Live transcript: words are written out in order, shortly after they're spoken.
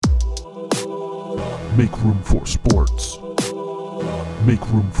Make room for sports. Make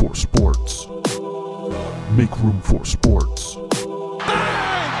room for sports. Make room for sports.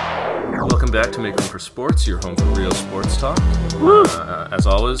 Welcome back to Make Room for Sports, your home for real sports talk. As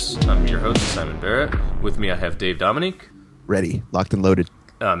always, I'm your host, Simon Barrett. With me, I have Dave Dominique. Ready, locked and loaded.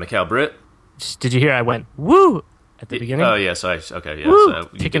 Mikhail Britt. Did you hear I went, woo, at the beginning? Oh, yes. Okay, yes. Woo!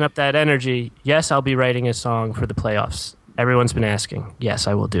 Picking up that energy. Yes, I'll be writing a song for the playoffs. Everyone's been asking. Yes,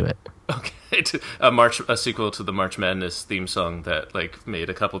 I will do it. Okay. A sequel to the March Madness theme song that made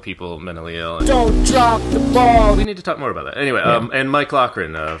a couple people mentally ill. Don't drop the ball. We need to talk more about that. Anyway, and Mike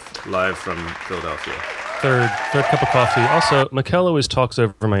Loughran, live from Philadelphia. Third cup of coffee. Also, Mikhail always talks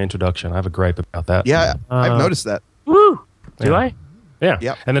over my introduction. I have a gripe about that. Yeah, I've noticed that. Woo! Do I? Yeah.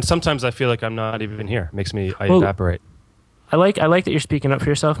 Yep. And then sometimes I feel like I'm not even here. Makes me evaporate. I like that you're speaking up for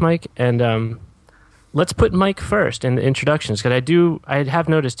yourself, Mike. And let's put Mike first in the introductions, because I have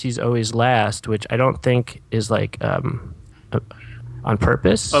noticed he's always last, which I don't think is on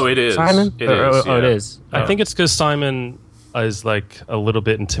purpose. Oh, it is. Simon? It is. Oh, it is. I think it's because Simon is a little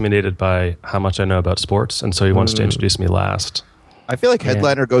bit intimidated by how much I know about sports, and so he wants to introduce me last. I feel like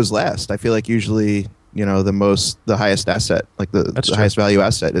headliner goes last. I feel like usually, the highest asset, the highest value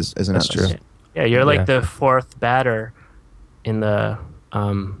asset is an That's asset. true. Yeah, you're the fourth batter in the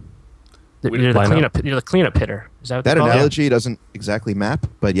you're the cleanup hitter. Is that what That they call it? analogy doesn't exactly map,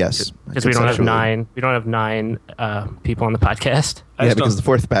 but yes. Because we don't have nine. We don't have nine people on the podcast. Yeah, because the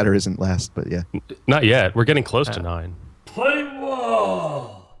fourth batter isn't last, but yeah. Not yet. We're getting close to 9. Play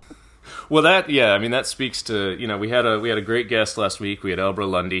ball. Well, that speaks to, we had a great guest last week. We had Elbro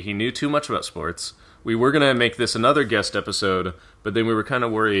Lundy. He knew too much about sports. We were going to make this another guest episode, but then we were kind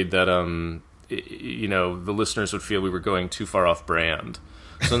of worried that the listeners would feel we were going too far off brand.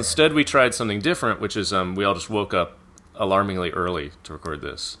 So instead we tried something different, which is we all just woke up alarmingly early to record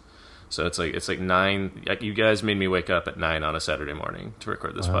this. So it's like 9. You guys made me wake up at 9 on a Saturday morning to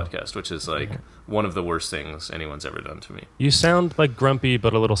record this podcast, which is one of the worst things anyone's ever done to me. You sound grumpy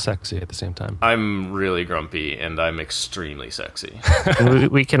but a little sexy at the same time. I'm really grumpy and I'm extremely sexy.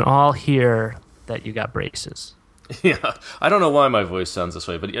 we can all hear that you got braces. Yeah, I don't know why my voice sounds this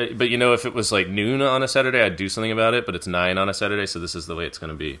way, but if it was noon on a Saturday, I'd do something about it. But it's 9 on a Saturday, so this is the way it's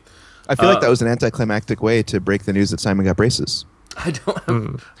going to be. I feel like that was an anticlimactic way to break the news that Simon got braces. I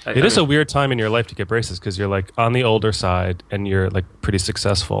don't. It is a weird time in your life to get braces because you're on the older side and you're pretty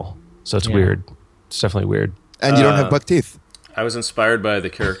successful. So it's weird. It's definitely weird. And you don't have buck teeth. I was inspired by the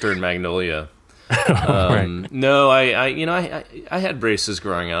character in Magnolia. Right. No, I had braces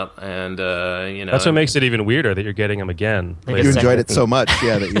growing up, and that's what makes it even weirder that you're getting them again. You enjoyed it so much,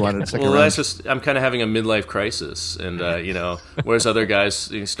 that you wanted to stick around. That's just I'm kind of having a midlife crisis, and whereas other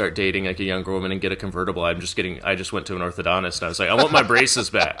guys start dating a younger woman and get a convertible, I just went to an orthodontist, and I was like, I want my braces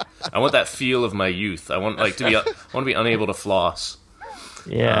back. I want that feel of my youth. I want to be unable to floss.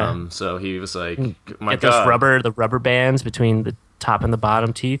 Yeah. So he was like, my Get God. the rubber bands between the top and the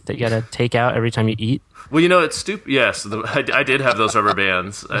bottom teeth that you got to take out every time you eat. Well, it's stupid. Yes, I did have those rubber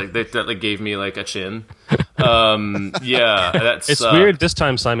bands. That gave me a chin. That's. It's weird this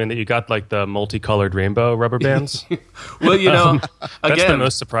time, Simon, that you got the multicolored rainbow rubber bands. Well, that's again, the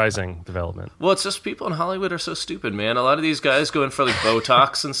most surprising development. Well, it's just people in Hollywood are so stupid, man. A lot of these guys go in for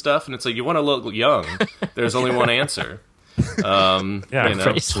Botox and stuff, and it's you want to look young. There's only one answer.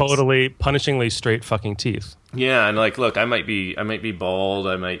 Totally punishingly straight fucking teeth. Yeah, and look, I might be bald,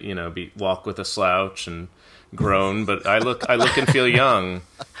 I might walk with a slouch and groan, but I look and feel young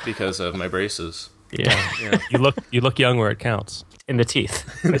because of my braces. Yeah. You look young where it counts. In the teeth.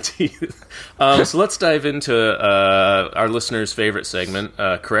 In the teeth. So let's dive into our listeners' favorite segment,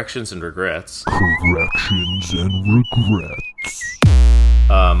 corrections and regrets. Corrections and regrets.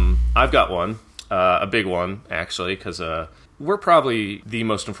 I've got one. A big one, actually, because we're probably the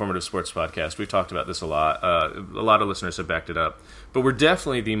most informative sports podcast. We've talked about this a lot. A lot of listeners have backed it up. But we're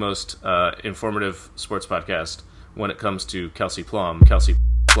definitely the most informative sports podcast when it comes to Kelsey Plum. Kelsey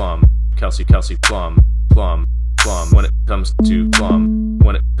Plum. Kelsey Plum. Plum. When it comes to Plum.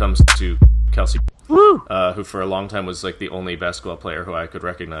 When it comes to Kelsey. Who for a long time was the only basketball player who I could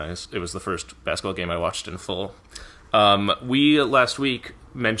recognize. It was the first basketball game I watched in full. We last week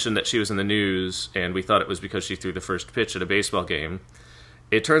mentioned that she was in the news, and we thought it was because she threw the first pitch at a baseball game.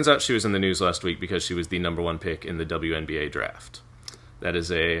 It turns out she was in the news last week because she was the number 1 pick in the WNBA draft. That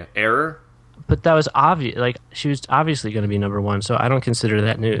is a error. But that was obvious. She was obviously going to be number 1, so I don't consider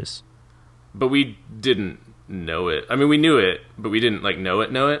that news. But we didn't know it. I mean, we knew it, but we didn't know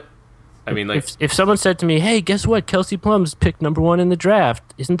it. I mean, if someone said to me, "Hey, guess what? Kelsey Plum's picked number 1 in the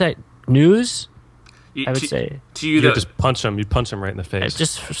draft," isn't that news? I would say. To you, You that just punch him. You punch him right in the face.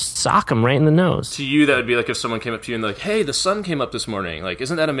 Just sock him right in the nose. to you that would be like if someone came up to you and like, "Hey, the sun came up this morning. Like,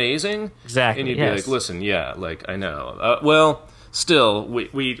 isn't that amazing?" Exactly, And you'd be yes. like, "Listen, yeah, like I know. Well, still,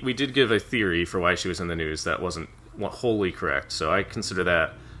 we did give a theory for why she was in the news that wasn't wholly correct. So I consider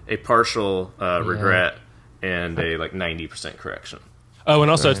that a partial regret and a like 90% correction." Oh,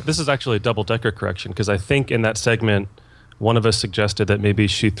 and also, this is actually a double-decker correction because I think in that segment, one of us suggested that maybe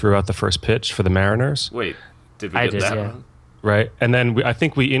she threw out the first pitch for the Mariners, Wait, did we I get did, that yeah. one? right? And then I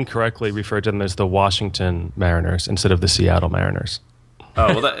think we incorrectly referred to them as the Washington Mariners instead of the Seattle Mariners.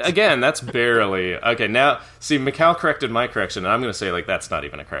 Oh, well, again, that's barely... Okay, now, see, Mikal corrected my correction, and I'm going to say, like, that's not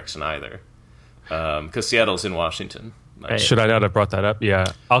even a correction either. Because Seattle's in Washington. Like, Right. Should I not have brought that up?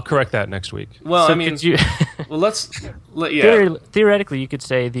 Yeah, I'll correct that next week. Well, So I mean, could you, well, yeah. theoretically, you could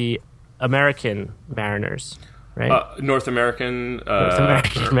say the American Mariners, right? North American... North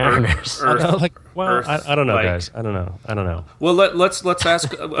American Mariners. I don't know, like- guys. I don't know. Well, let's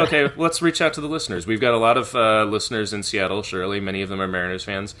ask. Okay, let's reach out to the listeners. We've got a lot of listeners in Seattle. Surely, many of them are Mariners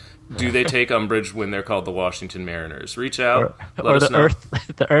fans. Do they take umbrage when they're called the Washington Mariners? Reach out. Let Or us the know.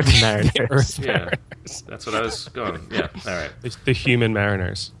 Earth Mariners. Yeah, that's what I was going. Yeah. All right. It's the human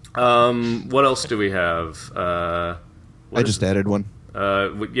Mariners. What else do we have? I just added one.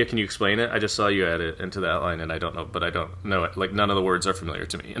 Yeah, can you explain it? I just saw you add it into the outline, and I don't know it. Like none of the words are familiar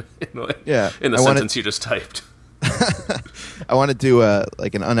to me. Yeah, in the I wanted- sentence you just typed. I want to do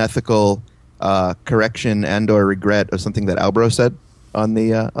like an unethical correction and/or regret of something that Albro said on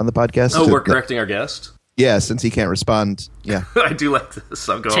the podcast. Oh, we're correcting our guest. Yeah, since he can't respond. Yeah, I do like this.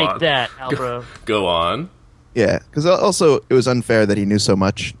 So go Take on. that, Albro. Go on. yeah. Because also it was unfair that he knew so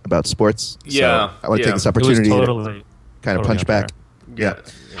much about sports. So Yeah, I want to yeah. take this It was opportunity totally to kind of totally punch unfair. back.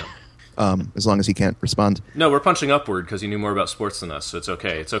 Yeah. As long as he can't respond. No, we're punching upward because he knew more about sports than us, so it's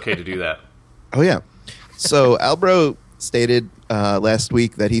okay. It's okay to do that. Oh yeah. So Albro stated last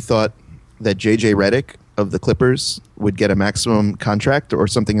week that he thought that JJ Redick of the Clippers would get a maximum contract or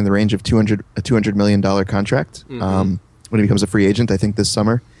something in the range of $200 million contract when he becomes a free agent. I think this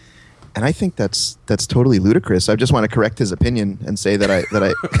summer, and I think that's totally ludicrous. I just want to correct his opinion and say that I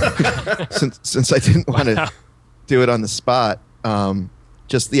since I didn't want to do it on the spot.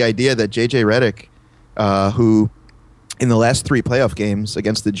 Just the idea that JJ Redick, who in the last 3 playoff games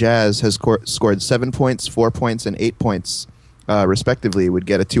against the Jazz has scored 7 points, 4 points, and 8 points, respectively, would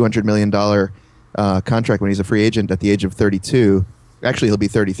get a $200 million contract when he's a free agent at the age of 32. Actually, he'll be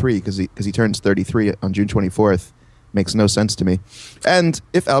 33 because he turns 33 on June 24th. Makes no sense to me. And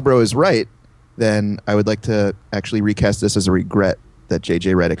if Albro is right, then I would like to actually recast this as a regret that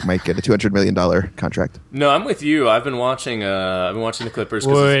JJ Redick might get a $200 million contract. No, I'm with you. I've been watching the Clippers.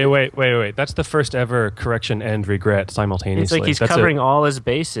 'cause Wait. That's the first ever correction and regret simultaneously. It's like he's That's covering all his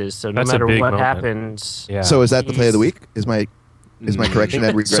bases, so no that's a matter big what moment. happens, Yeah. So is that the play of the week? Is my correction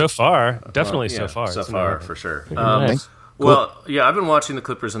and regret? So far, definitely yeah, so far. So It's far, amazing. for sure. Thanks. Well, yeah, I've been watching the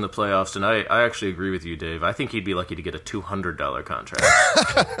Clippers in the playoffs, and I actually agree with you, Dave. I think he'd be lucky to get a $200 contract.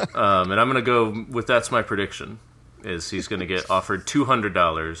 And I'm going to go with that's my prediction, is he's going to get offered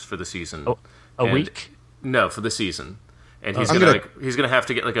 $200 for the season. a And- week. No, for the season. And he's I'm going gonna- to he's going to have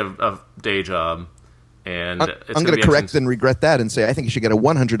to get like a day job. And it's I'm going to correct and regret that and say I think he should get a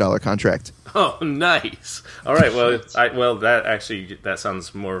 $100 contract. Oh, nice. All right. Well, that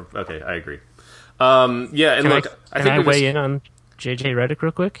sounds more okay. I agree. Yeah, and Can I weigh in on JJ Redick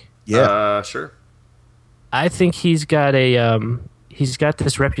real quick? Yeah. Sure. I think he's got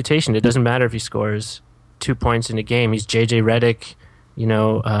this reputation. It doesn't matter if he scores 2 points in a game. He's JJ Redick,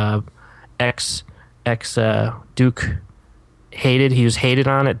 ex Duke hated. He was hated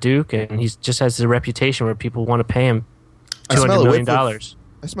on at Duke, and he just has a reputation where people want to pay him $200 million.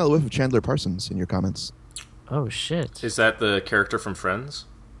 I smell a whiff of Chandler Parsons in your comments. Oh shit! Is that the character from Friends?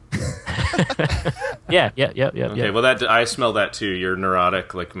 Yeah. Okay, well, I smell that too. You're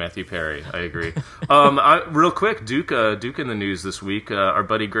neurotic like Matthew Perry. I agree. Real quick, Duke in the news this week. Our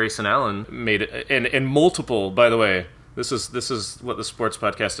buddy Grayson Allen made it, and multiple. By the way, this is what the sports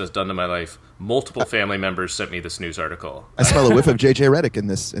podcast has done to my life. Multiple family members sent me this news article. I smell a whiff of JJ Redick in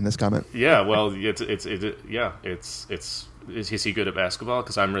this comment. Yeah, well, is he good at basketball?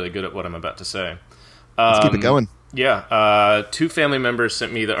 Because I'm really good at what I'm about to say. Let's keep it going. Yeah, 2 family members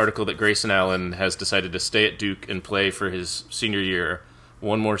sent me the article that Grayson Allen has decided to stay at Duke and play for his senior year,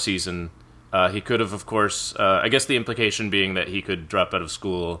 one more season. He could have, of course, I guess the implication being that he could drop out of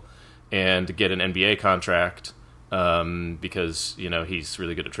school and get an NBA contract because, he's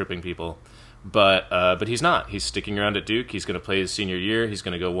really good at tripping people. But he's not. He's sticking around at Duke. He's going to play his senior year. He's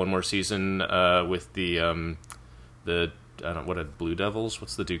going to go one more season with the what are Blue Devils?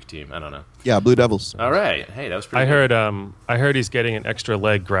 What's the Duke team? I don't know. Yeah, Blue Devils. All right. Hey, that was pretty. I heard he's getting an extra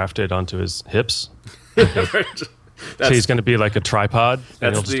leg grafted onto his hips. So he's going to be like a tripod,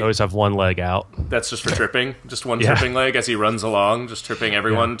 and he'll just the- always have one leg out. That's just for tripping. Just one Yeah. tripping leg as he runs along, just tripping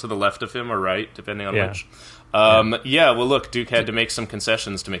everyone to the left of him or right, depending on Yeah. which. Well, look, Duke had to make some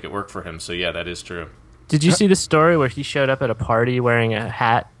concessions to make it work for him. So, yeah, that is true. Did you see the story where he showed up at a party wearing a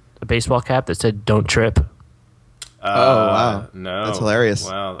hat, a baseball cap that said "Don't trip"? Oh, wow. No. That's hilarious.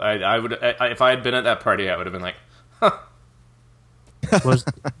 Wow. I would, if I had been at that party, I would have been like, Was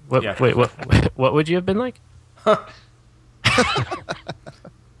what? Yeah. Wait, what would you have been like?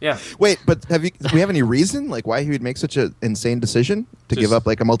 yeah. Wait, but do we have any reason like why he would make such an insane decision to Just- give up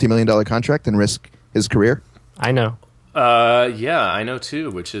like a multi-million-dollar contract and risk his career? I know. Yeah, I know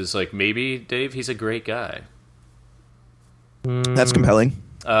too, which is like maybe, Dave, he's a great guy. That's compelling.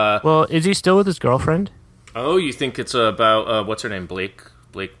 Well, is he still with his girlfriend? Oh, you think it's about, what's her name,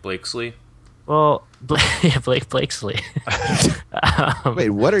 Blakesley? Well, Blake Blakesley. Wait,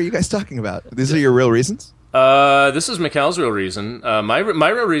 what are you guys talking about? These are your real reasons? This is Mikhal's real reason. My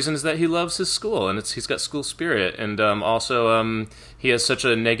real reason is that he loves his school and he's got school spirit, and also he has such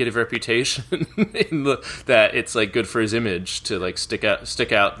a negative reputation that it's like good for his image to like stick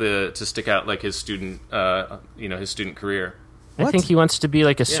out like his student his student career. I think he wants to be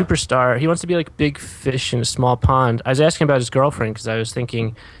like a superstar. He wants to be like big fish in a small pond. I was asking about his girlfriend because I was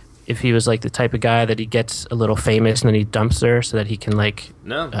thinking if he was like the type of guy that he gets a little famous and then he dumps her so that he can like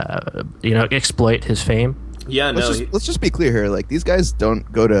exploit his fame. Yeah, Let's just be clear here. Like these guys don't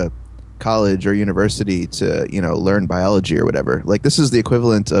go to college or university to learn biology or whatever. Like this is the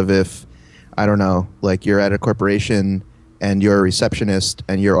equivalent of if I don't know, like you're at a corporation and you're a receptionist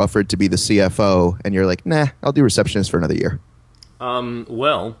and you're offered to be the CFO and you're like, nah, I'll do receptionist for another year.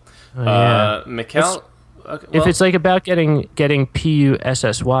 Mikhal. Okay, If it's like about getting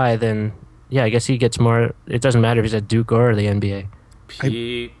PUSSY, then yeah, I guess he gets more. It doesn't matter if he's at Duke or the NBA.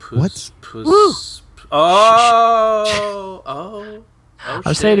 What?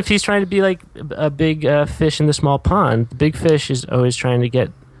 I'm saying if he's trying to be like a big fish in the small pond, the big fish is always trying to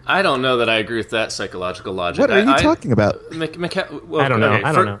get. I don't know that I agree with that psychological logic. What are you talking about? I don't know.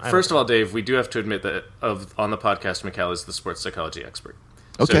 I don't know. First of all, Dave, we do have to admit that on the podcast, Mikhal is the sports psychology expert.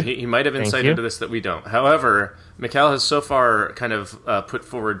 Okay. So he might have insight into this that we don't. However, Mikhal has so far kind of put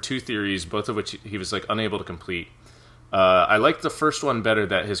forward two theories, both of which he was like unable to complete. I like the first one better,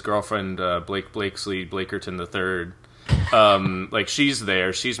 that his girlfriend Blakesley Blakerton III, like she's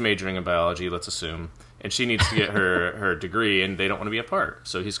there, she's majoring in biology, let's assume, and she needs to get her degree, and they don't want to be apart,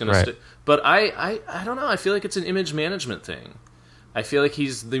 so he's going to. But I don't know. I feel like it's an image management thing. I feel like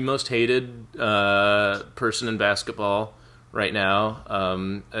he's the most hated person in basketball right now.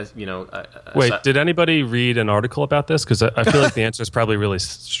 Wait, did anybody read an article about this? Because I feel like the answer is probably really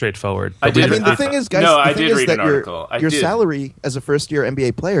straightforward. I did. I mean, the thing is, guys, No, the I thing did is read that an article. I your did. salary as a first-year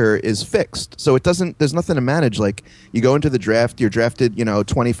NBA player is fixed, so it doesn't. There's nothing to manage. Like you go into the draft, you're drafted,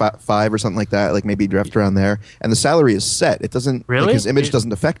 25 or something like that. Like maybe draft around there, and the salary is set. It doesn't. Really? Like his image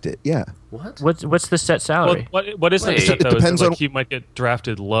doesn't affect it. Yeah. What? What's the set salary? What is the Wait. set, It though? Is depends it like on- he might get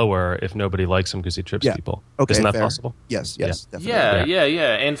drafted lower if nobody likes him because he trips Yeah. people. Okay. Isn't that fair. possible? Yes. Definitely.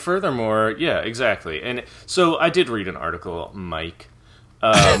 Yeah. And furthermore, yeah, exactly. And so I did read an article, Mike.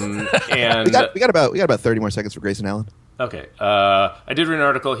 And We got about 30 more seconds for Grayson Allen. okay, I did read an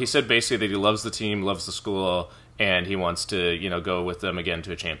article. He said basically that he loves the team, loves the school, and he wants to, go with them again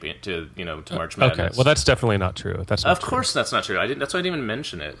to a champion, to March Madness. Okay, well that's definitely not true. That's not Of course, that's not true. That's why I didn't even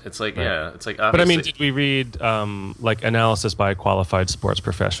mention it. It's like, it's like. But I mean, obviously- did we read like analysis by a qualified sports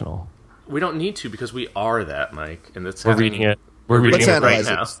professional? we don't need to because we are that, Mike, and that's We're happening- reading it. We're reading Let's it it right analyze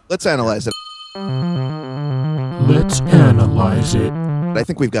now. it. Let's analyze it. Let's analyze it. I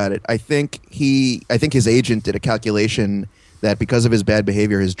think we've got it. I think his agent did a calculation that because of his bad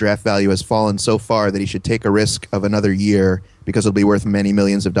behavior, his draft value has fallen so far that he should take a risk of another year because it'll be worth many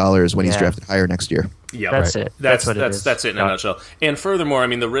millions of dollars when he's Yeah. drafted higher next year. Yeah, That's it. That's what it is. That's it in a nutshell. And furthermore, I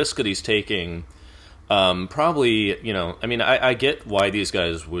mean, the risk that he's taking, probably, I get why these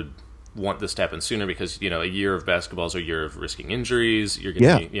guys would want this to happen sooner because a year of basketball is a year of risking injuries. You're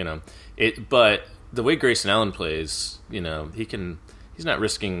gonna, But the way Grayson Allen plays, he's not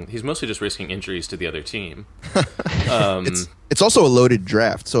risking. He's mostly just risking injuries to the other team. It's also a loaded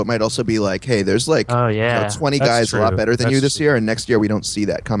draft, so it might also be like, hey, there's like 20 That's guys a lot true. better than That's you this true. year, and next year we don't see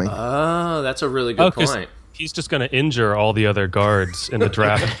that coming. Oh, that's a really good 'cause point. he's just going to injure all the other guards in the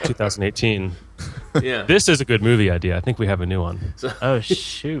draft of 2018. Yeah, This is a good movie idea. I think we have a new one. Oh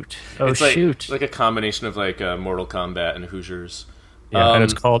shoot! Oh it's like, shoot! like a combination of like Mortal Kombat and Hoosiers. Yeah, and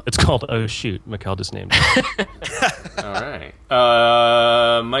it's called Oh Shoot. Mikhail just named it. All right.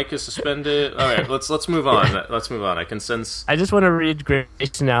 Mike is suspended. All right, let's move on. Let's move on. I can sense. I just want to read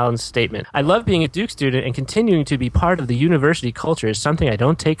Grayson Allen's statement. I love being a Duke student and continuing to be part of the university culture is something I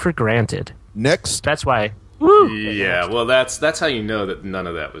don't take for granted. Next. That's why. Woo! Yeah, well, that's how you know that none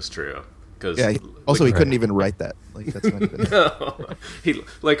of that was true. Because Yeah. Also, he couldn't even write that. Like that's not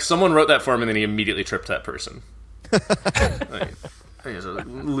even. someone wrote that for him and then he immediately tripped that person. He's a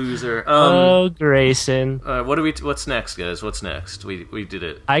loser. Grayson. What's next, guys? What's next? We did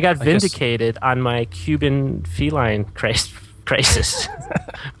it. I got vindicated on my Cuban feline crisis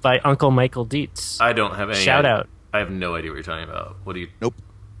by Uncle Michael Dietz. I don't have any. Shout out. I have no idea what you're talking about. What do you? Nope.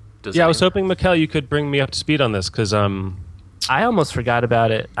 I was hoping, Mikhail, you could bring me up to speed on this because I almost forgot about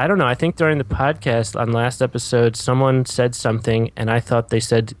it. I don't know. I think during the podcast on last episode, someone said something, and I thought they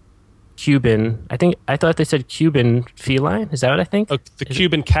said Cuban. I thought they said Cuban feline. Is that what I think? the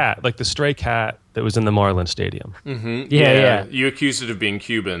Cuban cat, like the stray cat that was in the Marlin Stadium. Yeah. You accused it of being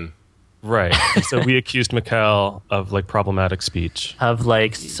Cuban. Right. So we accused Mikhail of like problematic speech. Of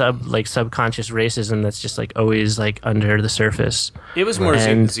subconscious racism that's just like always like under the surface. It was more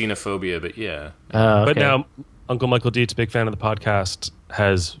xenophobia, but yeah. Okay. But now Uncle Michael Dietz, big fan of the podcast,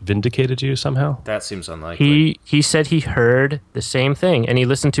 has vindicated you somehow? That seems unlikely. He said he heard the same thing, and he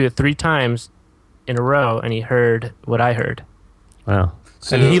listened to it 3 times in a row, and he heard what I heard. Wow.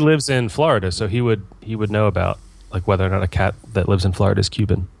 So, and he lives in Florida, so he would know about like whether or not a cat that lives in Florida is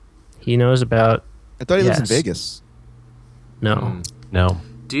Cuban. He knows about. I thought he lives in Vegas. No. No.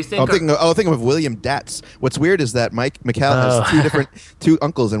 Do you think? I'm thinking of William Datz. What's weird is that Mikhail has two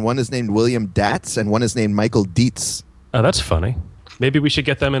uncles, and one is named William Datz, and one is named Michael Dietz. Oh, that's funny. Maybe we should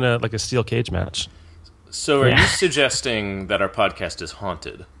get them in a steel cage match. So, are you suggesting that our podcast is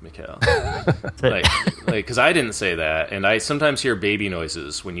haunted, Mikhail? Because I didn't say that, and I sometimes hear baby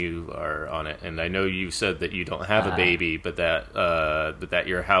noises when you are on it, and I know you said that you don't have a baby, but that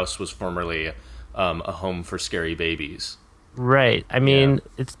your house was formerly a home for scary babies. Right. I mean,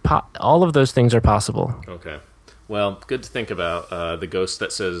 it's all of those things are possible. Okay. Well, good to think about the ghost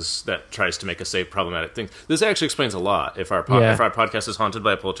that tries to make us say problematic things. This actually explains a lot. If our podcast is haunted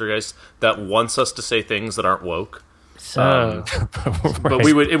by a poltergeist that wants us to say things that aren't woke, So, but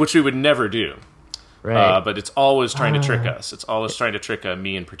which we would never do. right. But it's always trying to trick us. It's always trying to trick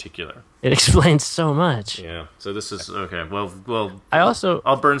me in particular. It explains so much. Yeah. So this is okay. Well.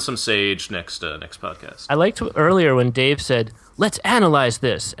 I'll burn some sage next podcast. I liked earlier when Dave said, "Let's analyze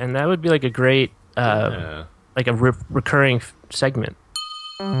this," and that would be like a great, like a recurring segment.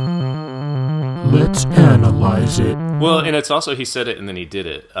 Let's analyze it. Well, and it's also he said it and then he did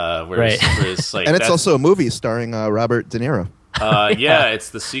it. Whereas like, And it's also a movie starring Robert De Niro. It's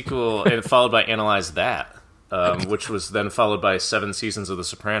the sequel, and followed by Analyze That, which was then followed by 7 seasons of The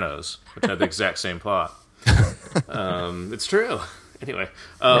Sopranos, which had the exact same plot. It's true. Anyway,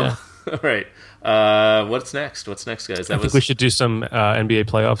 all right. What's next? What's next, guys? I think we should do some NBA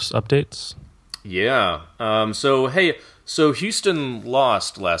playoffs updates. Yeah. So Houston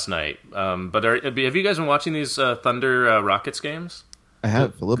lost last night. But have you guys been watching these Thunder Rockets games? I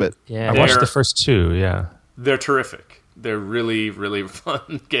have a little bit. Yeah. I watched the first 2, yeah. They're terrific. They're really, really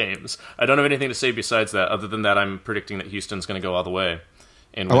fun games. I don't have anything to say besides that, other than that I'm predicting that Houston's going to go all the way.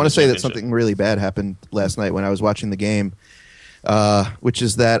 And I want to say that something really bad happened last night when I was watching the game, which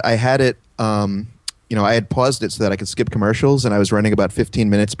is that I had it, I had paused it so that I could skip commercials, and I was running about 15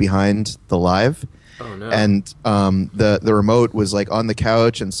 minutes behind the live. Oh, no. And the remote was like on the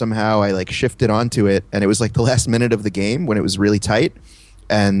couch, and somehow I like shifted onto it, and it was like the last minute of the game when it was really tight,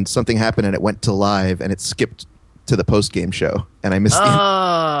 and something happened and it went to live, and it skipped to the post-game show, and I missed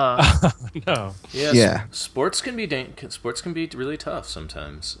No. Yeah. Sports can be really tough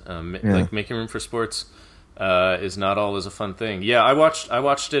sometimes. Like making room for sports is not always a fun thing. Yeah, I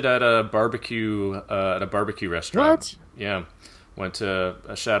watched it at a barbecue restaurant. What? Yeah, went to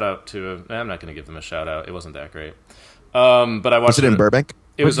a shout out to. I'm not going to give them a shout out. It wasn't that great. But I watched. Was it in Burbank?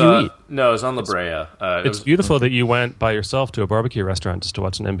 It was. What'd you eat? No, it was on La Brea. It's beautiful that you went by yourself to a barbecue restaurant just to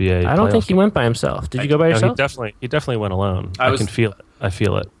watch an NBA. I don't think playoff he went by himself. Did you go by No, yourself? he definitely went alone. I can feel it. I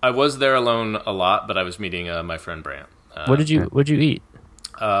feel it. I was there alone a lot, but I was meeting my friend Brant. What'd you eat?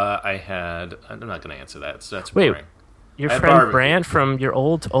 I had. I'm not going to answer that. So that's Wait, boring. your I had friend barbecue. Brant from your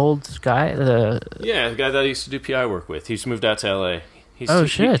old guy? Yeah, the guy that I used to do PI work with. He's moved out to LA.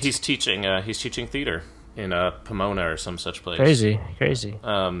 Shit. He's teaching theater in Pomona or some such place. Crazy.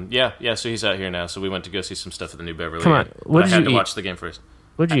 Yeah. So he's out here now. So we went to go see some stuff at the New Beverly. Come on, what I did had you to eat? watch the game first.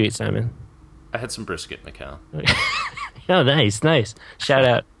 What'd you eat, Simon? I had some brisket, Mikhail. Oh, nice. Shout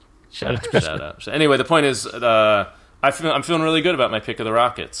out. Shout out. So anyway, the point is, I'm feeling really good about my pick of the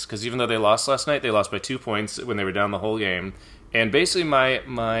Rockets because even though they lost last night, they lost by 2 points when they were down the whole game. And basically, my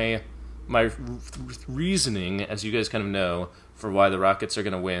reasoning, as you guys kind of know, for why the Rockets are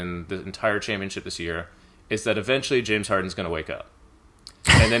going to win the entire championship this year is that eventually James Harden's going to wake up,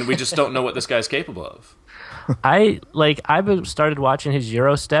 and then we just don't know what this guy's capable of. I've started watching his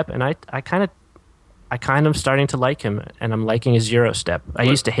Euro step, and I kind of starting to like him, and I'm liking his Euro step. I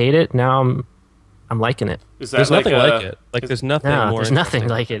used to hate it. Now I'm liking it. Is that There's nothing like it. Like there's nothing more. There's nothing interesting.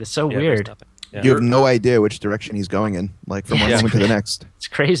 like it. It's so Yeah, weird. there's nothing. Yeah. You have no idea which direction he's going in, like from one Yeah. moment to the next. It's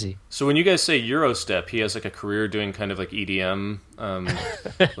crazy. So when you guys say Eurostep, he has like a career doing kind of like EDM,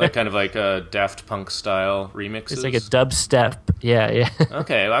 like kind of like Daft Punk style remixes. It's like a dubstep. Yeah.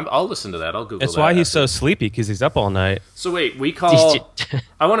 Okay, I'll listen to that. I'll Google It's that. why he's after. so sleepy because he's up all night. So wait, we call.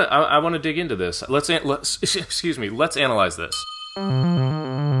 I want to dig into this. Let's excuse me. Let's analyze this.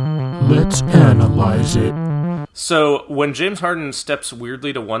 Let's analyze it. So when James Harden steps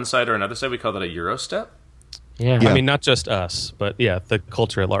weirdly to one side or another side, we call that a Euro step Yeah. Yeah. I mean, not just us, but yeah, the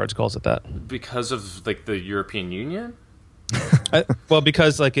culture at large calls it that. because of like the European Union. Well,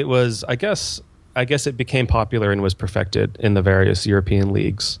 because like it was, I guess it became popular and was perfected in the various European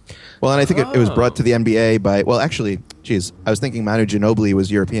leagues. Well, and I think it was brought to the NBA by. Well, actually, geez, I was thinking Manu Ginobili was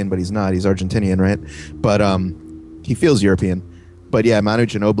European, but he's not. He's Argentinian, right? But he feels European. But yeah, Manu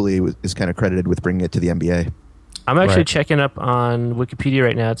Ginobili is kind of credited with bringing it to the NBA. I'm actually Right. checking up on Wikipedia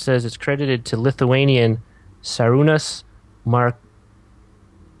right now. It says it's credited to Lithuanian Sarūnas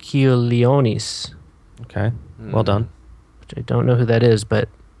Marčiulionis, Okay, well done. which I don't know who that is, but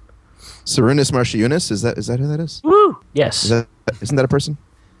Sarunas Marciunas, is that who that is? woo! Yes, Isn't that a person?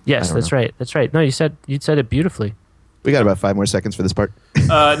 yes, don't that's know. right. That's right. No, you said it beautifully. We got about 5 more seconds for this part.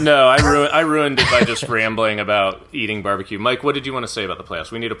 No, I ruined it by just rambling about eating barbecue. Mike, what did you want to say about the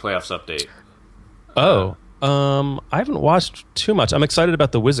playoffs? We need a playoffs update. Oh, I haven't watched too much. I'm excited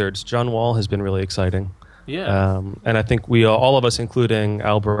about the Wizards. John Wall has been really exciting. Yeah. And I think we all of us, including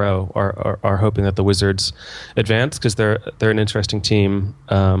Al Barreau, are hoping that the Wizards advance because they're an interesting team,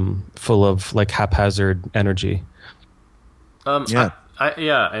 full of like haphazard energy.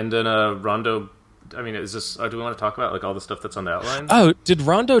 Yeah. And then Rondo. I mean, is this? Do we want to talk about like all the stuff that's on the outline? Oh, did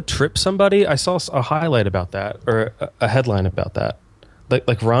Rondo trip somebody? I saw a highlight about that or a headline about that.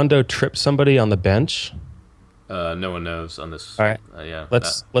 Like Rondo tripped somebody on the bench. No one knows on this. All right. Yeah.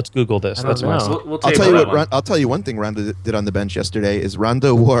 Let's Google this. I don't That's my know. We'll I'll table tell you that what. one. I'll tell you one thing Rondo did on the bench yesterday is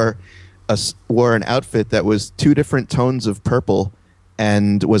Rondo wore an outfit that was 2 different tones of purple,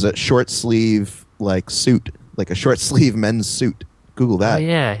 and was a short sleeve suit, like a short sleeve men's suit. Google Oh that.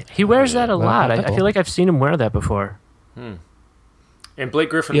 yeah, he wears that a Well, lot. I Apple. feel like I've seen him wear that before. And Blake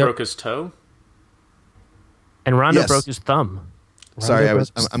Griffin Yep. broke his toe. And Rondo Yes. broke his thumb. Sorry, Rondo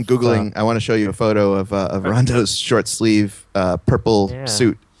I'm googling. I want to show you a photo of Rondo's short sleeve purple Yeah.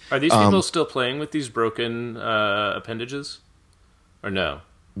 suit. Are these people still playing with these broken appendages, or no?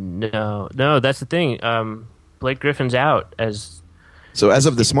 No, that's the thing. Blake Griffin's out as So as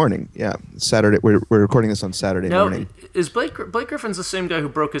of this morning, yeah, Saturday. We're recording this on Saturday No, morning. is Blake Griffin's the same guy who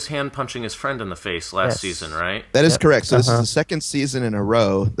broke his hand punching his friend in the face last Yes. season, right? That is Yep. correct. So this is the second season in a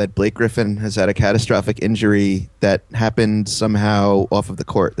row that Blake Griffin has had a catastrophic injury that happened somehow off of the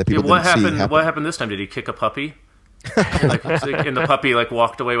court that people What didn't see happened? happen. What happened this time? Did he kick a puppy? And the puppy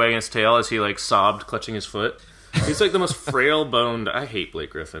walked away wagging his tail as he sobbed, clutching his foot. He's like the most frail boned. I hate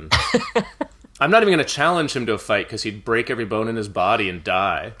Blake Griffin. I'm not even going to challenge him to a fight because he'd break every bone in his body and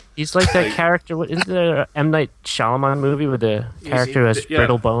die. he's like that character. What isn't there a M. Night Shyamalan movie with the character who has Yeah.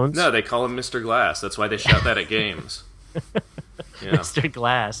 brittle bones? No, they call him Mr. Glass. That's why they shout that at games. Yeah. Mr.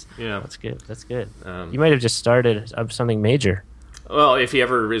 Glass. Yeah. That's good. That's good. You might have just started something major. Well, if he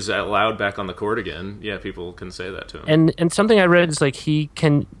ever is allowed back on the court again, yeah, people can say that to him. And something I read is like he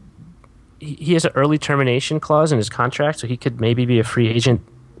has an early termination clause in his contract, so he could maybe be a free agent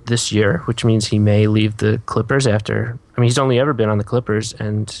this year, which means he may leave the Clippers after. I mean, he's only ever been on the Clippers,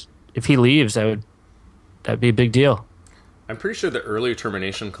 and if he leaves, that'd be a big deal. I'm pretty sure the early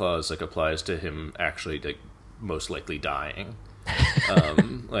termination clause applies to him actually most likely dying.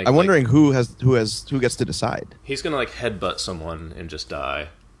 I'm wondering who gets to decide. he's gonna headbutt someone and just die.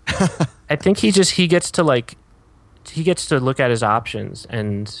 I think he gets to look at his options,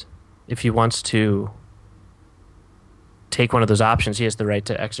 and if he wants to take one of those options, he has the right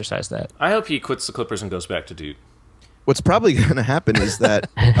to exercise that. I hope he quits the Clippers and goes back to Duke. What's probably going to happen is that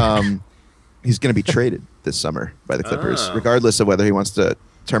he's going to be traded this summer by the Clippers, Oh. regardless of whether he wants to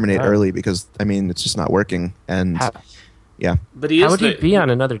terminate Oh. early, because I mean it's just not working. And How, yeah, But he how is would he be on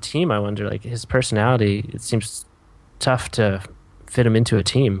another team? I wonder. Like his personality, it seems tough to fit him into a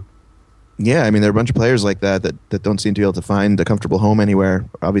team. Yeah, I mean, there are a bunch of players like that don't seem to be able to find a comfortable home anywhere.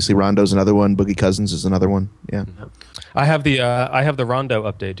 Obviously, Rondo's another one. Boogie Cousins is another one. Yeah. I have the Rondo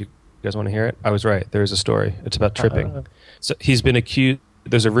update. Do you guys want to hear it? I was right. There's a story. It's about tripping. So he's been accused.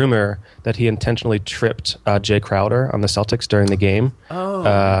 There's a rumor that he intentionally tripped Jay Crowder on the Celtics during the game.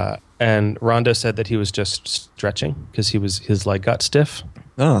 Oh. And Rondo said that he was just stretching because his leg got stiff.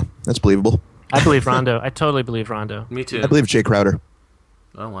 Oh, that's believable. I believe Rondo. I totally believe Rondo. Me too. I believe Jay Crowder.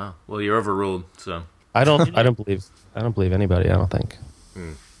 Oh wow. Well, you're overruled. So I don't believe anybody. I don't think.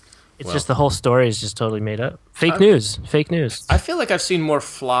 It's just the whole story is just totally made up. Fake news. I feel like I've seen more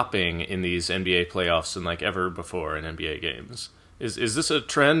flopping in these NBA playoffs than like ever before in NBA games. Is this a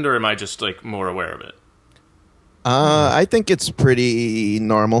trend, or am I just like more aware of it? I think it's pretty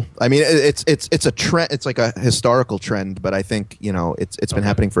normal. I mean, it's a trend. It's like a historical trend, but I think it's been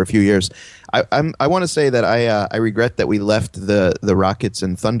happening for a few years. I want to say that I regret that we left the Rockets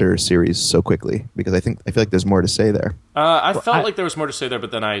and Thunder series so quickly because I feel like there's more to say there. I felt like there was more to say there,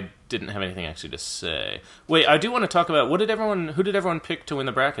 but then I didn't have anything actually to say. Wait, I do want to talk about who did everyone pick to win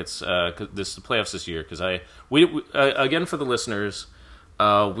the brackets? The playoffs this year? Because we again for the listeners.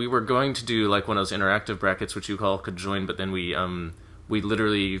 We were going to do like one of those interactive brackets, which you all could join, but then we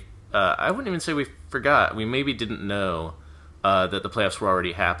literally, I wouldn't even say we forgot. We maybe didn't know that the playoffs were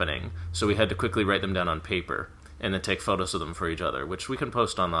already happening, so we had to quickly write them down on paper and then take photos of them for each other, which we can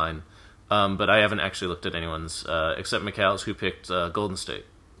post online. But I haven't actually looked at anyone's, except Mikhail's, who picked Golden State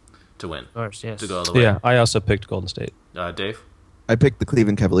to win. Of course, yes. To go all the way. Yeah, I also picked Golden State. Dave? I picked the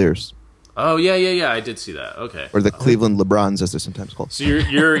Cleveland Cavaliers. Oh yeah, I did see that. Okay, or the Cleveland LeBrons, as they're sometimes called. So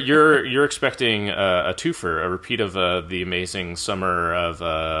you're expecting a twofer, a repeat of the amazing summer of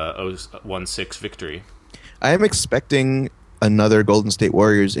 0-1-6 victory. I am expecting another Golden State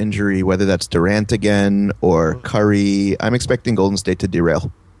Warriors injury, whether that's Durant again or Curry. I'm expecting Golden State to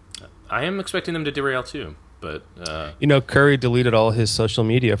derail. I am expecting them to derail too, but Curry deleted all his social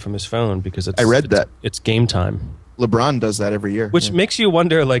media from his phone because I read that it's game time. LeBron does that every year. Which makes you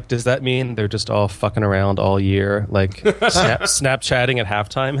wonder, like, does that mean they're just all fucking around all year, like Snapchatting at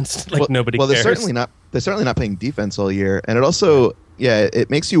halftime and like nobody cares? Well, they're certainly not playing defense all year, and it also,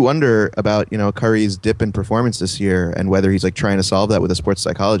 it makes you wonder about Curry's dip in performance this year and whether he's like trying to solve that with a sports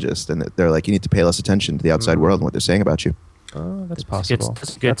psychologist, and they're like, you need to pay less attention to the outside world and what they're saying about you. Oh, that's possible.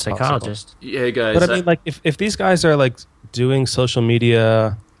 That's a good psychologist. Yeah, guys. But I mean, like, if these guys are like doing social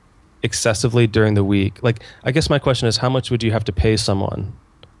media excessively during the week, like, I guess my question is, how much would you have to pay someone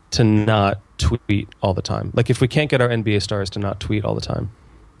to not tweet all the time? Like, if we can't get our NBA stars to not tweet all the time,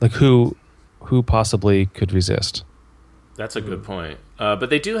 like, who possibly could resist? That's a good point.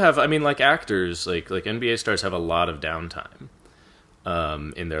 But they do have, I mean, like actors, like NBA stars have a lot of downtime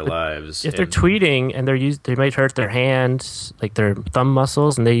in their lives. If they're tweeting and they might hurt their hands, like their thumb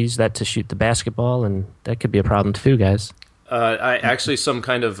muscles, and they use that to shoot the basketball, and that could be a problem too, guys. I actually, some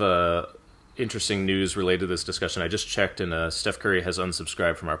kind of interesting news related to this discussion. I just checked, and Steph Curry has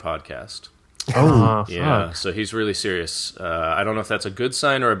unsubscribed from our podcast. Oh, yeah. fuck. So he's really serious. I don't know if that's a good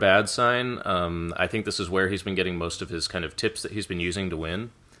sign or a bad sign. I think this is where he's been getting most of his kind of tips that he's been using to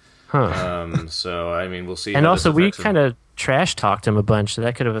win. Huh. So I mean, we'll see. And how also, this we affects him. kind of trash talked him a bunch, so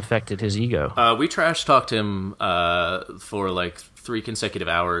that could have affected his ego. We trash talked him for like 3 consecutive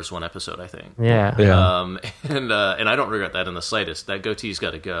hours, one episode, I think. Yeah. And I don't regret that in the slightest. That goatee's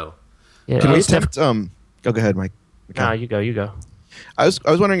got to go. Yeah. Can we attempt? Go ahead, Mike. Okay. No, you go. I was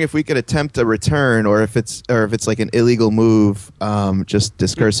wondering if we could attempt a return, or if it's like an illegal move, just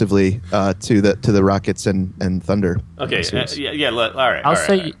discursively to the Rockets and Thunder. Okay. All right. I'll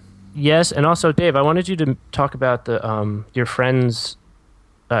say yes, and also, Dave, I wanted you to talk about the your friend's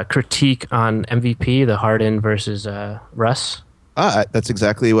critique on MVP, the Harden versus Russ. That's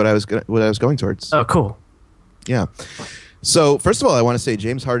exactly what I was going towards. Oh, cool. Yeah. So first of all, I want to say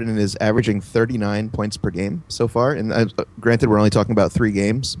James Harden is averaging 39 points per game so far, and granted, we're only talking about 3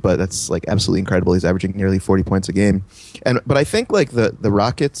 games, but that's like absolutely incredible. He's averaging nearly 40 points a game, but I think like the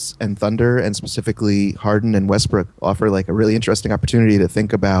Rockets and Thunder, and specifically Harden and Westbrook, offer like a really interesting opportunity to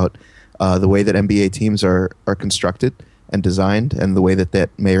think about the way that NBA teams are constructed and designed, and the way that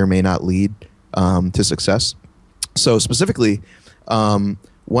may or may not lead to success. So specifically,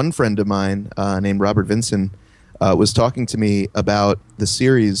 one friend of mine named Robert Vinson was talking to me about the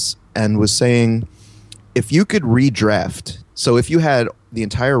series and was saying, if you could redraft, so if you had the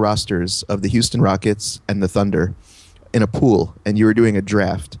entire rosters of the Houston Rockets and the Thunder in a pool and you were doing a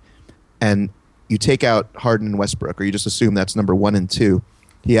draft, and you take out Harden and Westbrook, or you just assume that's number 1 and 2,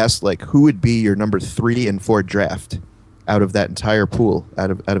 he asked, like, who would be your number 3 and 4 draft out of that entire pool, out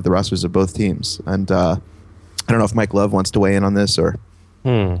of the rosters of both teams? And I don't know if Mike Love wants to weigh in on this, or...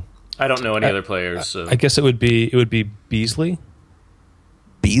 I don't know any other players. So. I guess it would be Beasley.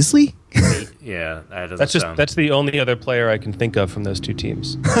 Beasley? Yeah, that doesn't sound. That's the only other player I can think of from those two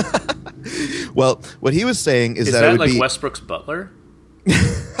teams. Well, what he was saying is that it would like be Westbrook's butler?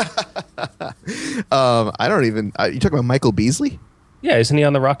 I don't even. You talking about Michael Beasley? Yeah, isn't he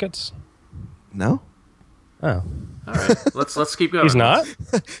on the Rockets? No, Oh, All right, let's keep going. he's not.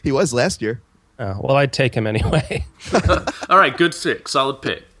 he was last year. Oh, well, I'd take him anyway. All right, good pick, solid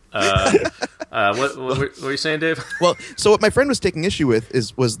pick. What were you saying, Dave? Well, so what my friend was taking issue with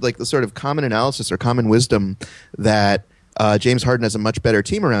was like the sort of common analysis or common wisdom that James Harden has a much better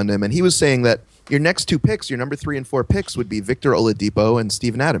team around him, and he was saying that your next two picks, your number 3 and 4 picks, would be Victor Oladipo and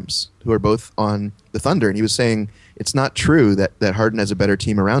Steven Adams, who are both on the Thunder. And he was saying it's not true that Harden has a better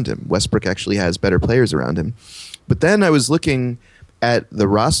team around him. Westbrook actually has better players around him. But then I was looking at the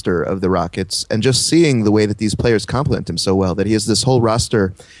roster of the Rockets and just seeing the way that these players complement him so well, that he has this whole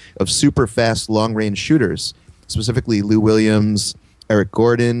roster of super fast long-range shooters, specifically Lou Williams, Eric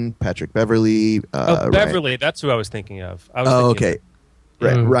Gordon, Patrick Beverly. Beverly, that's who I was thinking of. Okay.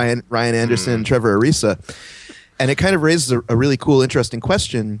 Right. Ryan Anderson, Trevor Ariza. And it kind of raises a really cool, interesting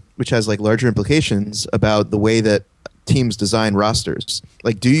question, which has like larger implications about the way that teams design rosters.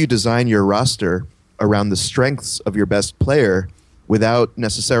 Like, do you design your roster around the strengths of your best player without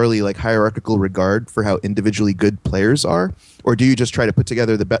necessarily like hierarchical regard for how individually good players are? Or do you just try to put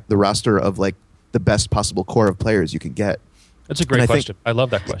together the roster of like the best possible core of players you can get? That's a great question. I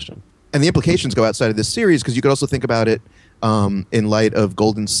love that question. And the implications go outside of this series because you could also think about it in light of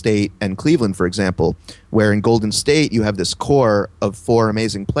Golden State and Cleveland, for example, where in Golden State you have this core of 4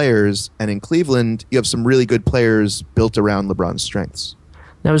 amazing players, and in Cleveland you have some really good players built around LeBron's strengths.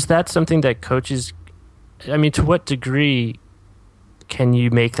 Now, is that something that coaches? I mean, to what degree can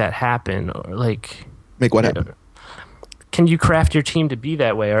you make that happen, or like make what happen? Can you craft your team to be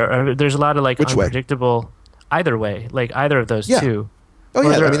that way, or there's a lot of like Which unpredictable? Way? Either way, like either of those two. Oh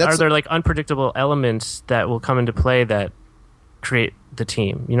yeah, are there like unpredictable elements that will come into play that create the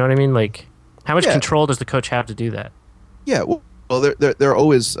team? You know what I mean? Like, how much control does the coach have to do that? Yeah, well, there are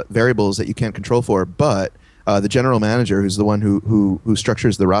always variables that you can't control for, but the general manager, who's the one who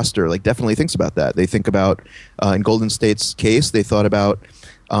structures the roster, like definitely thinks about that. They think about in Golden State's case, they thought about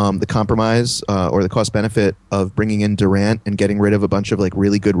the compromise or the cost benefit of bringing in Durant and getting rid of a bunch of like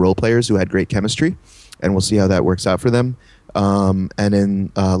really good role players who had great chemistry, and we'll see how that works out for them. And in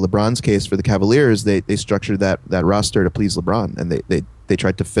LeBron's case for the Cavaliers, they structured that roster to please LeBron, and they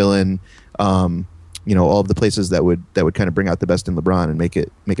tried to fill in all of the places that would kind of bring out the best in LeBron and make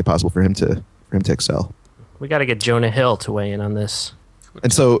it possible for him to excel. We got to get Jonah Hill to weigh in on this.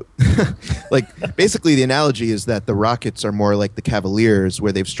 And so, like, basically the analogy is that the Rockets are more like the Cavaliers,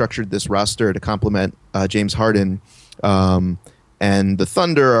 where they've structured this roster to complement James Harden, and the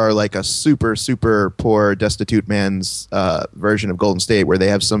Thunder are like a super, super poor, destitute man's version of Golden State, where they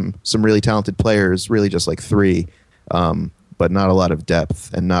have some really talented players, really just like 3, but not a lot of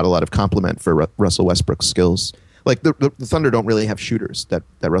depth and not a lot of complement for Russell Westbrook's skills. Like the Thunder don't really have shooters that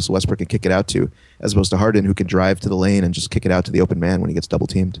Russell Westbrook can kick it out to, as opposed to Harden, who can drive to the lane and just kick it out to the open man when he gets double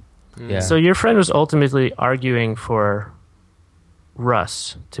teamed. Yeah. So your friend was ultimately arguing for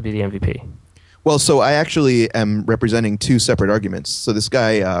Russ to be the MVP. Well, so I actually am representing 2 separate arguments. So this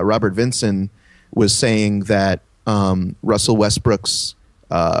guy, Robert Vinson, was saying that Russell Westbrook's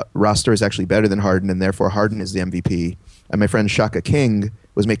roster is actually better than Harden, and therefore Harden is the MVP. And my friend Shaka King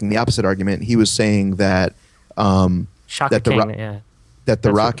was making the opposite argument. He was saying that that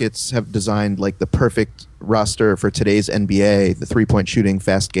the Rockets have designed like the perfect roster for today's NBA, the 3-point shooting,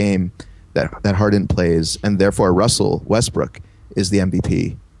 fast game that Harden plays, and therefore Russell Westbrook is the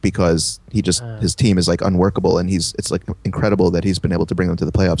MVP. Because his team is like unworkable, and it's like incredible that he's been able to bring them to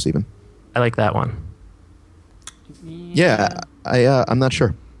the playoffs even. I like that one. Yeah, I'm not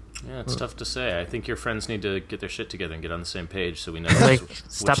sure. Yeah, it's tough to say. I think your friends need to get their shit together and get on the same page so we know. Like,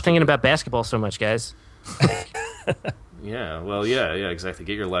 stop thinking about basketball so much, guys. Yeah, well, yeah, exactly.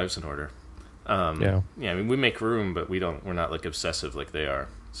 Get your lives in order. Yeah. I mean, we make room, but we're not like obsessive like they are.